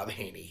 by Bob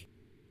Haney.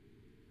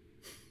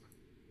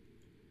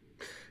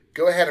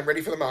 Go ahead, I'm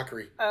ready for the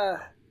mockery.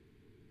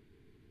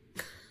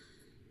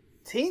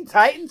 Teen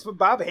Titans for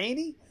Bob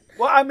Haney?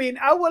 Well, I mean,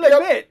 I will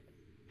admit,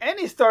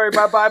 any story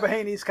by Bob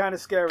Haney is kind of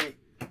scary.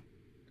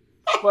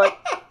 But,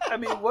 I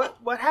mean,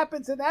 what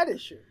happens in that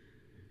issue?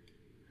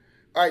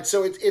 All right,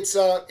 so it's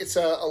a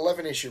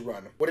 11-issue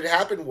run. What had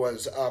happened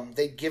was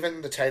they'd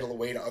given the title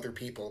away to other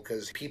people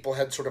because people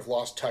had sort of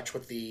lost touch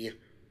with the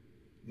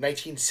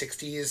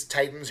 1960s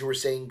Titans who were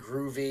saying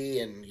groovy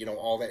and,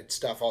 all that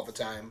stuff all the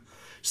time.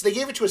 So they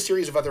gave it to a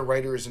series of other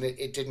writers, and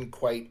it didn't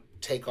quite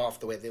take off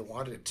the way they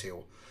wanted it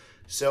to.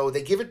 So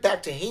they give it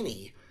back to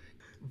Haney.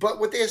 But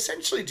what they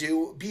essentially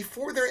do,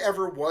 before there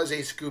ever was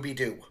a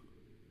Scooby-Doo,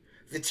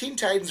 the Teen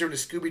Titans are in a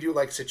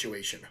Scooby-Doo-like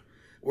situation,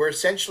 where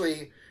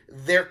essentially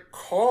they're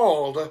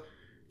called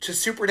to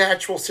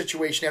supernatural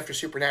situation after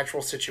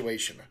supernatural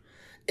situation.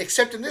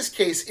 Except in this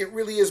case, it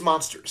really is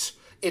monsters.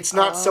 It's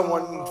not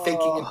someone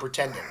faking and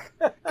pretending.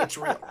 It's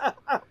real.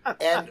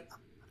 And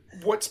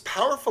what's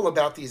powerful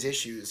about these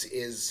issues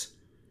is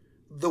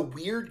the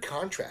weird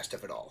contrast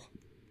of it all.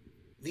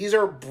 These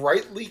are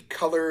brightly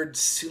colored,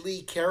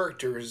 silly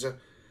characters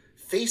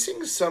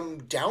facing some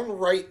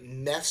downright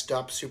messed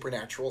up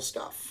supernatural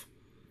stuff.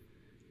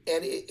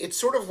 And it's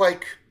sort of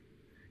like,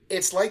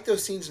 it's like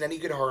those scenes in any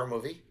good horror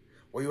movie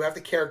where you have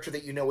the character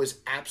that you know is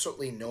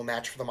absolutely no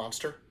match for the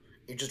monster.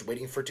 You're just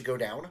waiting for it to go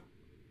down.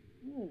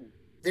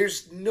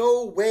 There's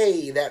no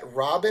way that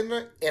Robin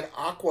and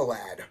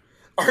Aqualad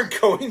are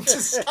going to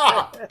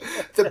stop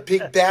the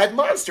big bad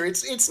monster.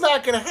 It's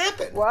not going to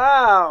happen.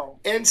 Wow.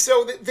 And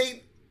so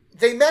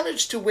they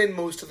managed to win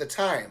most of the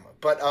time.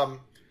 But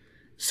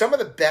some of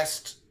the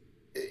best,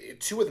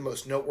 two of the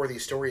most noteworthy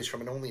stories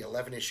from an only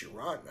 11-issue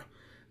run,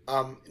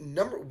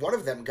 one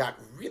of them got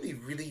really,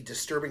 really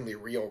disturbingly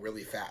real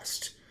really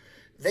fast.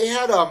 They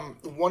had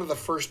one of the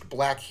first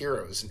black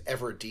heroes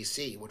ever at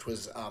DC, which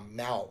was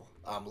Mal,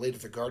 Lady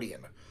of the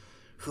Guardian,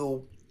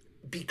 who,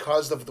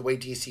 because of the way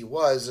DC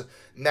was,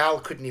 Mal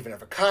couldn't even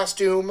have a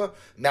costume,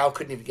 Mal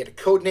couldn't even get a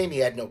code name, he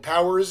had no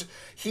powers.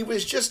 He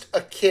was just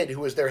a kid who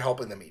was there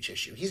helping them each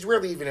issue. He's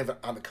rarely even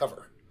on the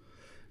cover.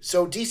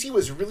 So DC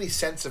was really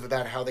sensitive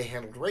about how they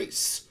handled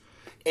race.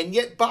 And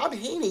yet Bob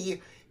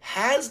Haney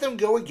has them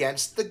go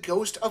against the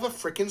ghost of a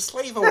frickin'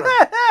 slave owner.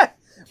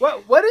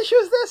 What issue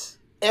is this?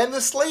 And the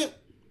slave...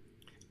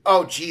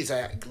 Oh, geez,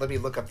 let me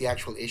look up the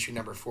actual issue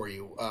number for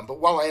you. But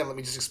while I am, let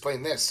me just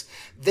explain this.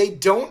 They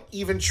don't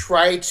even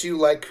try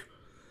to,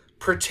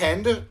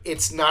 pretend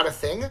it's not a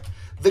thing.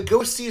 The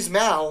ghost sees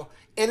Mal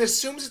and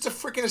assumes it's a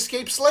frickin'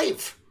 escaped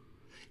slave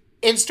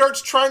and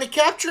starts trying to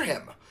capture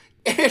him.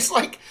 And it's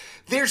like,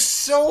 they're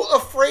so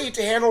afraid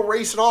to handle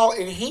race at all,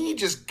 and Haney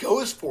just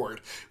goes for it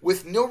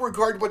with no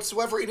regard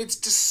whatsoever, and it's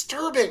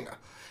disturbing.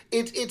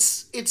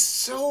 It's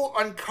so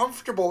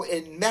uncomfortable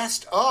and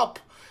messed up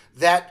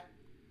that...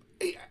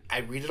 I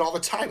read it all the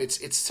time.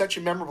 It's such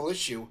a memorable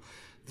issue.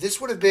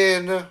 This might have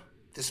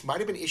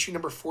been issue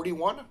number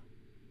 41.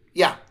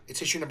 Yeah,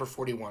 it's issue number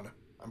 41.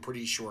 I'm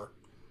pretty sure.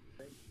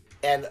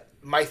 And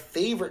my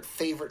favorite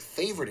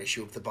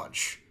issue of the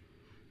bunch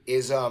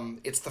is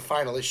it's the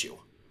final issue,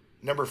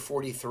 number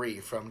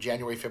 43 from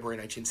January, February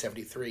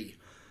 1973.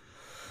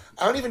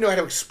 I don't even know how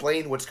to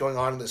explain what's going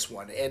on in this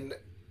one. And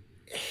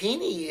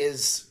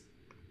Haney's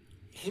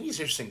an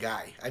interesting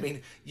guy. I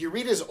mean, you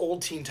read his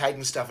old Teen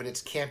Titans stuff and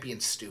it's campy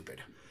and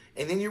stupid.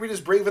 And then you read his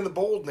Brave and the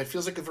Bold and it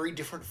feels like a very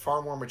different,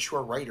 far more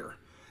mature writer,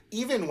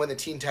 even when the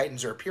Teen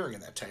Titans are appearing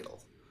in that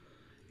title.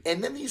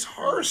 And then these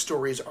horror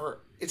stories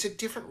it's a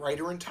different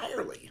writer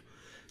entirely.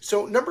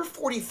 So number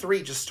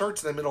 43 just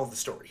starts in the middle of the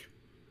story.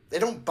 They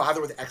don't bother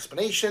with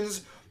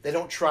explanations. They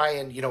don't try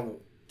and,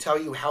 tell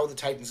you how the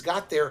Titans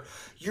got there.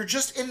 You're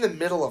just in the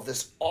middle of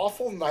this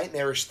awful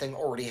nightmarish thing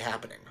already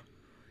happening.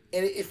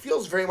 And it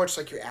feels very much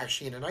like you're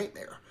actually in a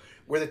nightmare,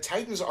 where the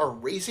Titans are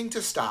racing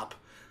to stop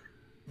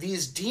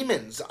these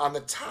demons on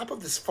the top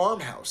of this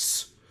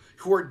farmhouse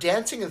who are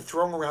dancing and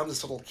throwing around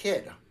this little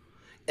kid.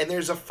 And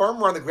there's a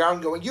farmer on the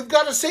ground going, "You've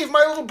got to save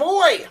my little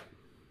boy!"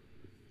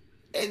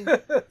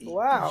 And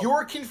wow.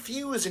 You're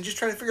confused and just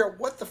trying to figure out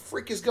what the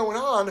frick is going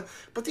on,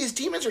 but these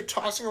demons are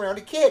tossing around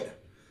a kid.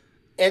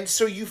 And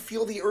so you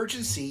feel the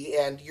urgency,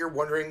 and you're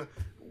wondering,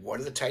 what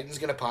are the Titans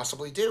going to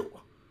possibly do?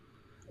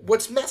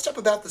 What's messed up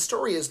about the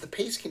story is the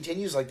pace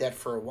continues like that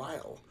for a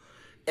while.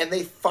 And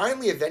they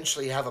finally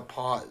eventually have a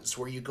pause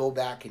where you go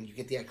back and you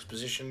get the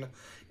exposition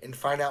and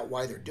find out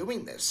why they're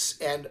doing this.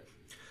 And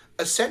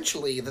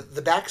essentially,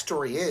 the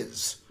backstory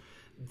is,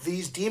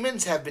 these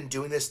demons have been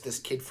doing this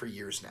kid for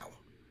years now.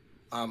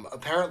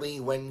 Apparently,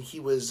 when he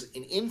was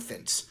an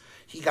infant,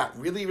 he got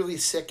really, really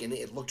sick and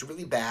it looked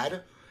really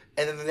bad.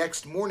 And then the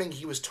next morning,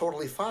 he was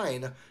totally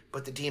fine,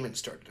 but the demons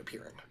started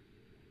appearing.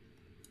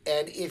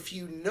 And if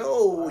you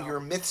know your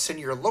myths and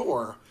your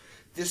lore,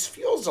 this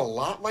feels a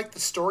lot like the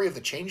story of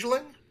the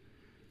Changeling.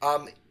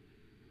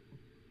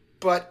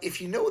 But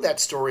if you know that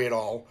story at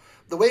all,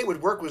 the way it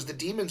would work was the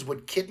demons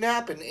would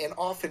kidnap and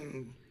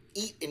often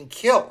eat and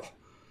kill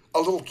a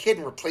little kid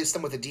and replace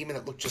them with a demon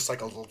that looked just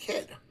like a little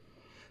kid.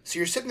 So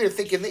you're sitting there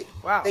thinking,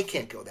 they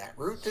can't go that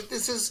route.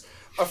 This is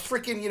a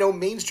freaking,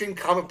 mainstream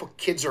comic book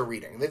kids are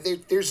reading.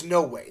 There's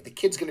no way. The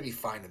kid's going to be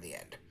fine in the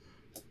end.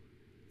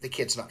 The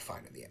kid's not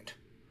fine in the end.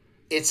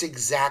 It's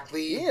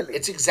exactly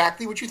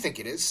what you think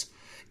it is.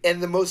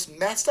 And the most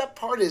messed up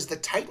part is the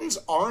Titans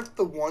aren't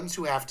the ones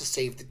who have to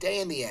save the day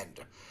in the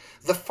end.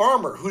 The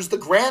farmer, who's the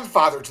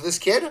grandfather to this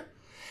kid,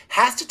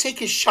 has to take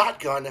his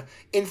shotgun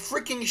and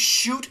freaking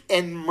shoot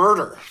and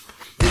murder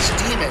this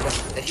demon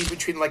that he's been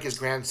treating like his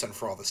grandson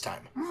for all this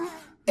time.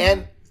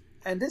 And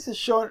this is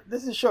shown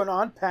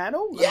on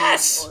panel?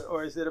 Yes!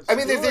 Or is it obscure?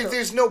 I mean,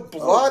 there's no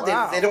blood. Oh,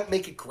 wow. They don't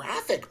make it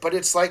graphic, but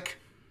it's like,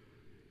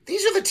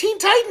 these are the Teen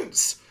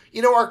Titans.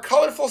 Our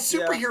colorful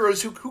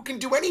superheroes who can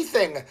do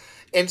anything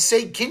and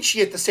say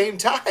Ginchi at the same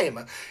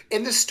time.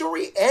 And the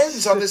story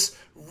ends on this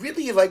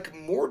really,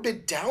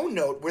 morbid down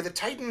note where the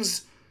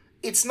Titans,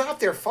 it's not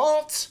their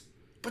fault,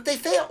 but they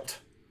failed.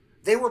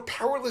 They were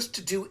powerless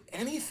to do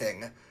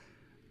anything.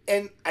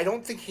 And I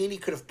don't think Haney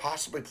could have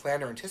possibly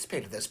planned or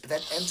anticipated this, but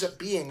that ends up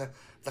being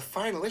the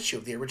final issue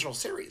of the original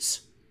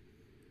series.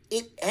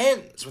 It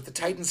ends with the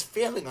Titans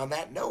failing on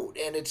that note,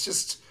 and it's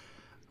just...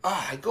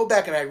 I go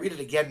back and I read it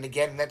again and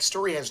again, and that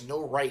story has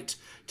no right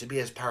to be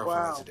as powerful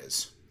as it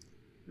is.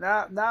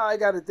 Now I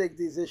got to dig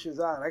these issues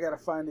out. I got to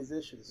find these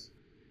issues.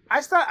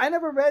 I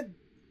never read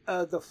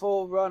the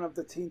full run of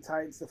the Teen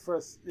Titans, the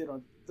first,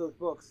 those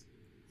books.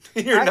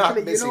 You're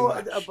not missing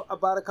much.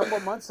 About a couple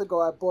of months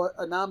ago, I bought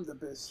an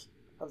omnibus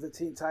of the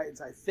Teen Titans.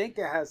 I think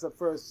it has the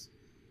first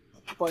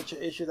bunch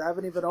of issues. I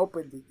haven't even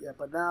opened it yet,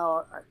 but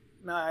now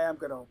I am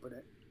going to open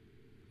it.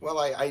 Well,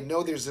 I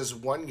know there's this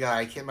one guy,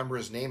 I can't remember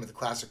his name, at the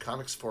Classic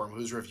Comics Forum,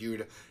 who's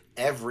reviewed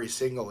every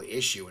single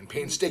issue in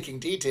painstaking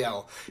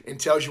detail and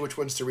tells you which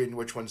ones to read and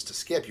which ones to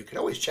skip. You can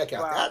always check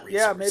out that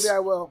resource. Yeah, maybe I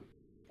will.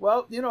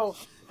 Well,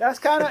 that's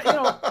kind of,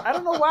 I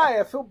don't know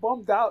why. I feel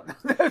bummed out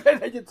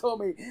that you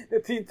told me the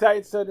Teen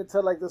Titans turned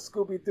into like the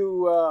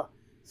Scooby-Doo of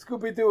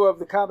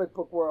the comic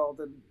book world.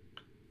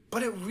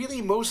 But it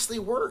really mostly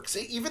works.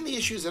 Even the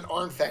issues that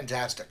aren't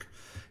fantastic.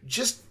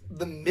 Just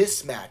the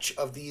mismatch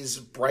of these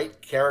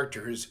bright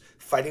characters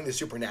fighting the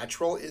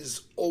supernatural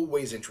is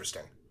always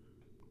interesting.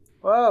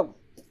 Well,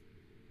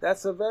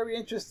 that's a very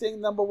interesting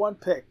number one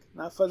pick.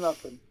 Not for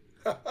nothing.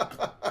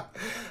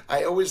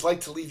 I always like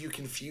to leave you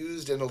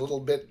confused and a little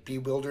bit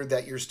bewildered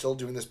that you're still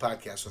doing this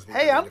podcast with me.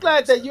 Hey, I'm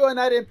glad that you and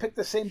I didn't pick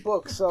the same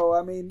book. So,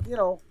 I mean,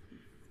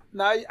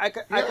 now I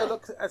can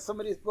look at some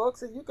of these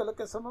books and you can look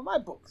at some of my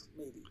books,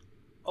 maybe.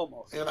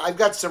 Almost. And I've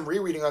got some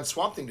rereading on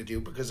Swamp Thing to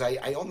do because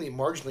I only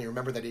marginally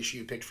remember that issue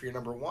you picked for your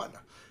number one.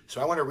 So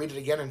I want to read it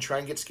again and try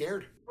and get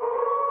scared.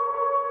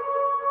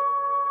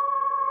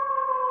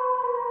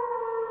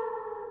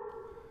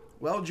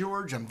 Well,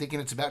 George, I'm thinking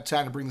it's about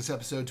time to bring this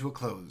episode to a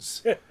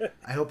close.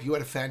 I hope you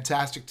had a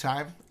fantastic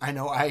time. I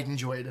know I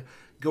enjoyed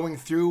going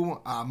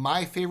through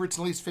my favorites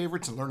and least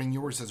favorites and learning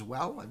yours as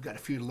well. I've got a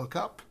few to look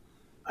up.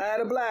 I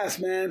had a blast,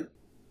 man.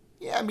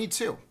 Yeah, me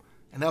too.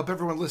 And I hope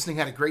everyone listening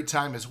had a great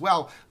time as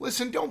well.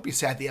 Listen, don't be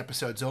sad the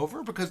episode's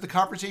over, because the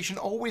conversation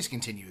always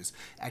continues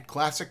at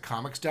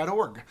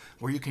classiccomics.org,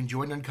 where you can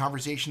join in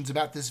conversations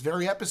about this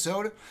very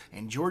episode,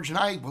 and George and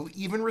I will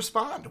even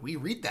respond. We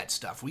read that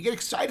stuff. We get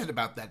excited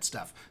about that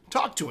stuff.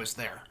 Talk to us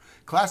there.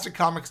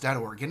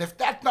 classiccomics.org. And if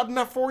that's not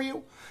enough for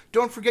you,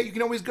 don't forget you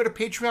can always go to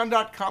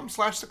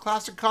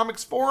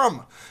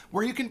patreon.com/theclassiccomicsforum,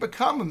 where you can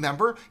become a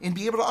member and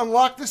be able to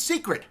unlock the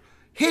secret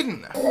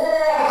hidden.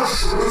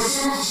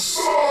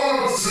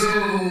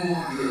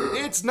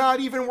 It's not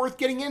even worth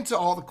getting into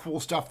all the cool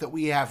stuff that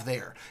we have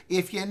there.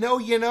 If you know,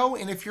 you know,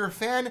 and if you're a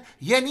fan,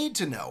 you need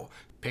to know.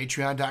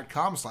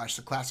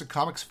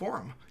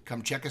 Patreon.com/theclassiccomicsforum.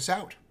 Come check us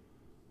out.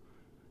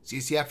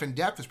 CCF In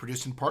Depth is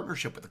produced in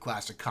partnership with the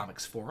Classic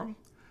Comics Forum.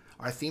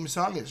 Our theme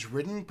song is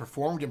written,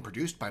 performed, and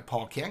produced by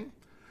Paul King.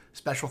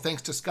 Special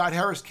thanks to Scott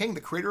Harris King,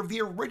 the creator of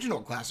the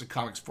original Classic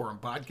Comics Forum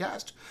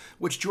podcast,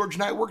 which George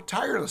and I worked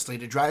tirelessly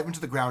to drive into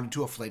the ground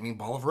into a flaming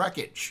ball of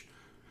wreckage.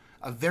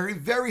 A very,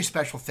 very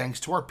special thanks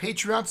to our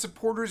Patreon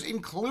supporters,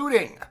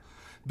 including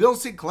Bill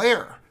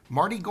Sinclair,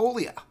 Marty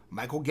Golia,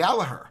 Michael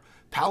Gallagher,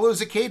 Paolo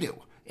Zacchedu,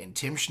 and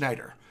Tim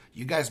Schneider.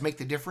 You guys make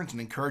the difference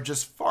and encourage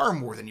us far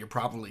more than you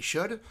probably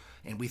should,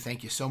 and we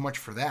thank you so much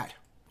for that.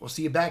 We'll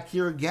see you back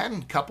here again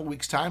in a couple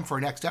weeks' time for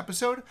our next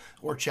episode,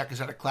 or check us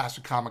out at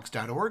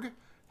classiccomics.org.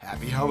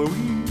 Happy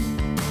Halloween!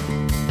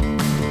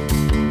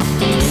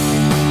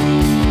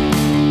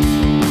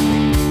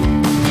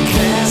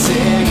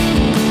 Classic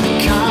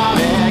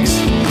Comics,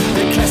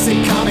 the Classic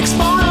Comics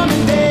Forum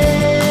in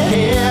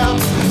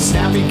depth.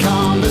 Snappy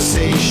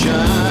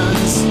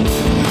conversations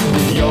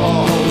with your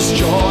hosts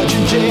George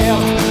and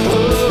Jeff.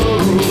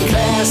 Ooh,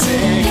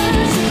 Classic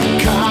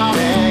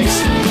Comics,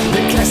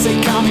 the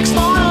Classic Comics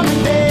Forum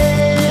in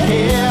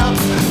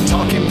depth.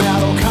 Talking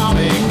about old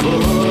comic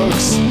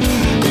books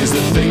is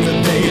the thing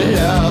that they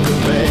love the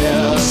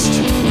best.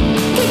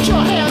 Get your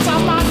hands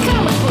on my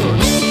comic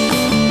books.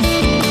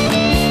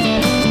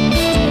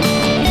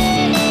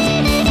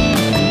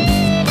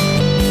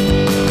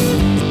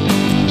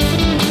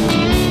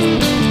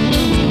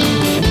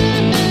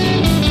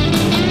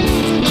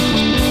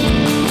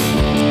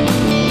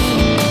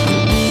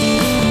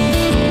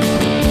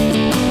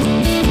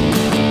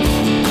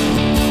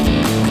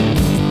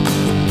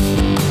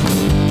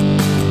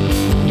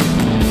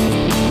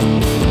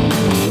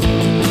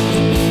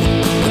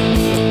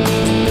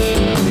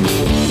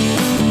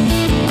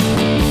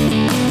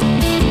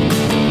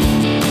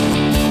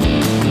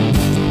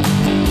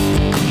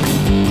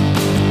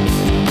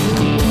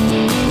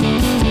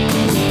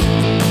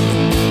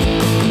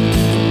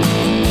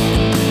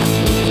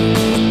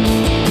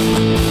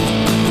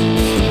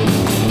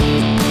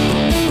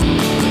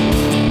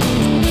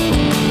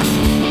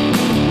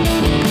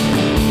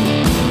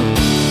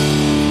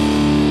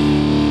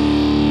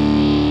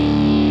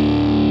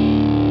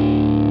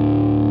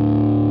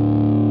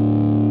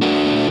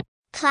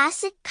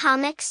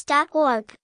 ClassicComics.org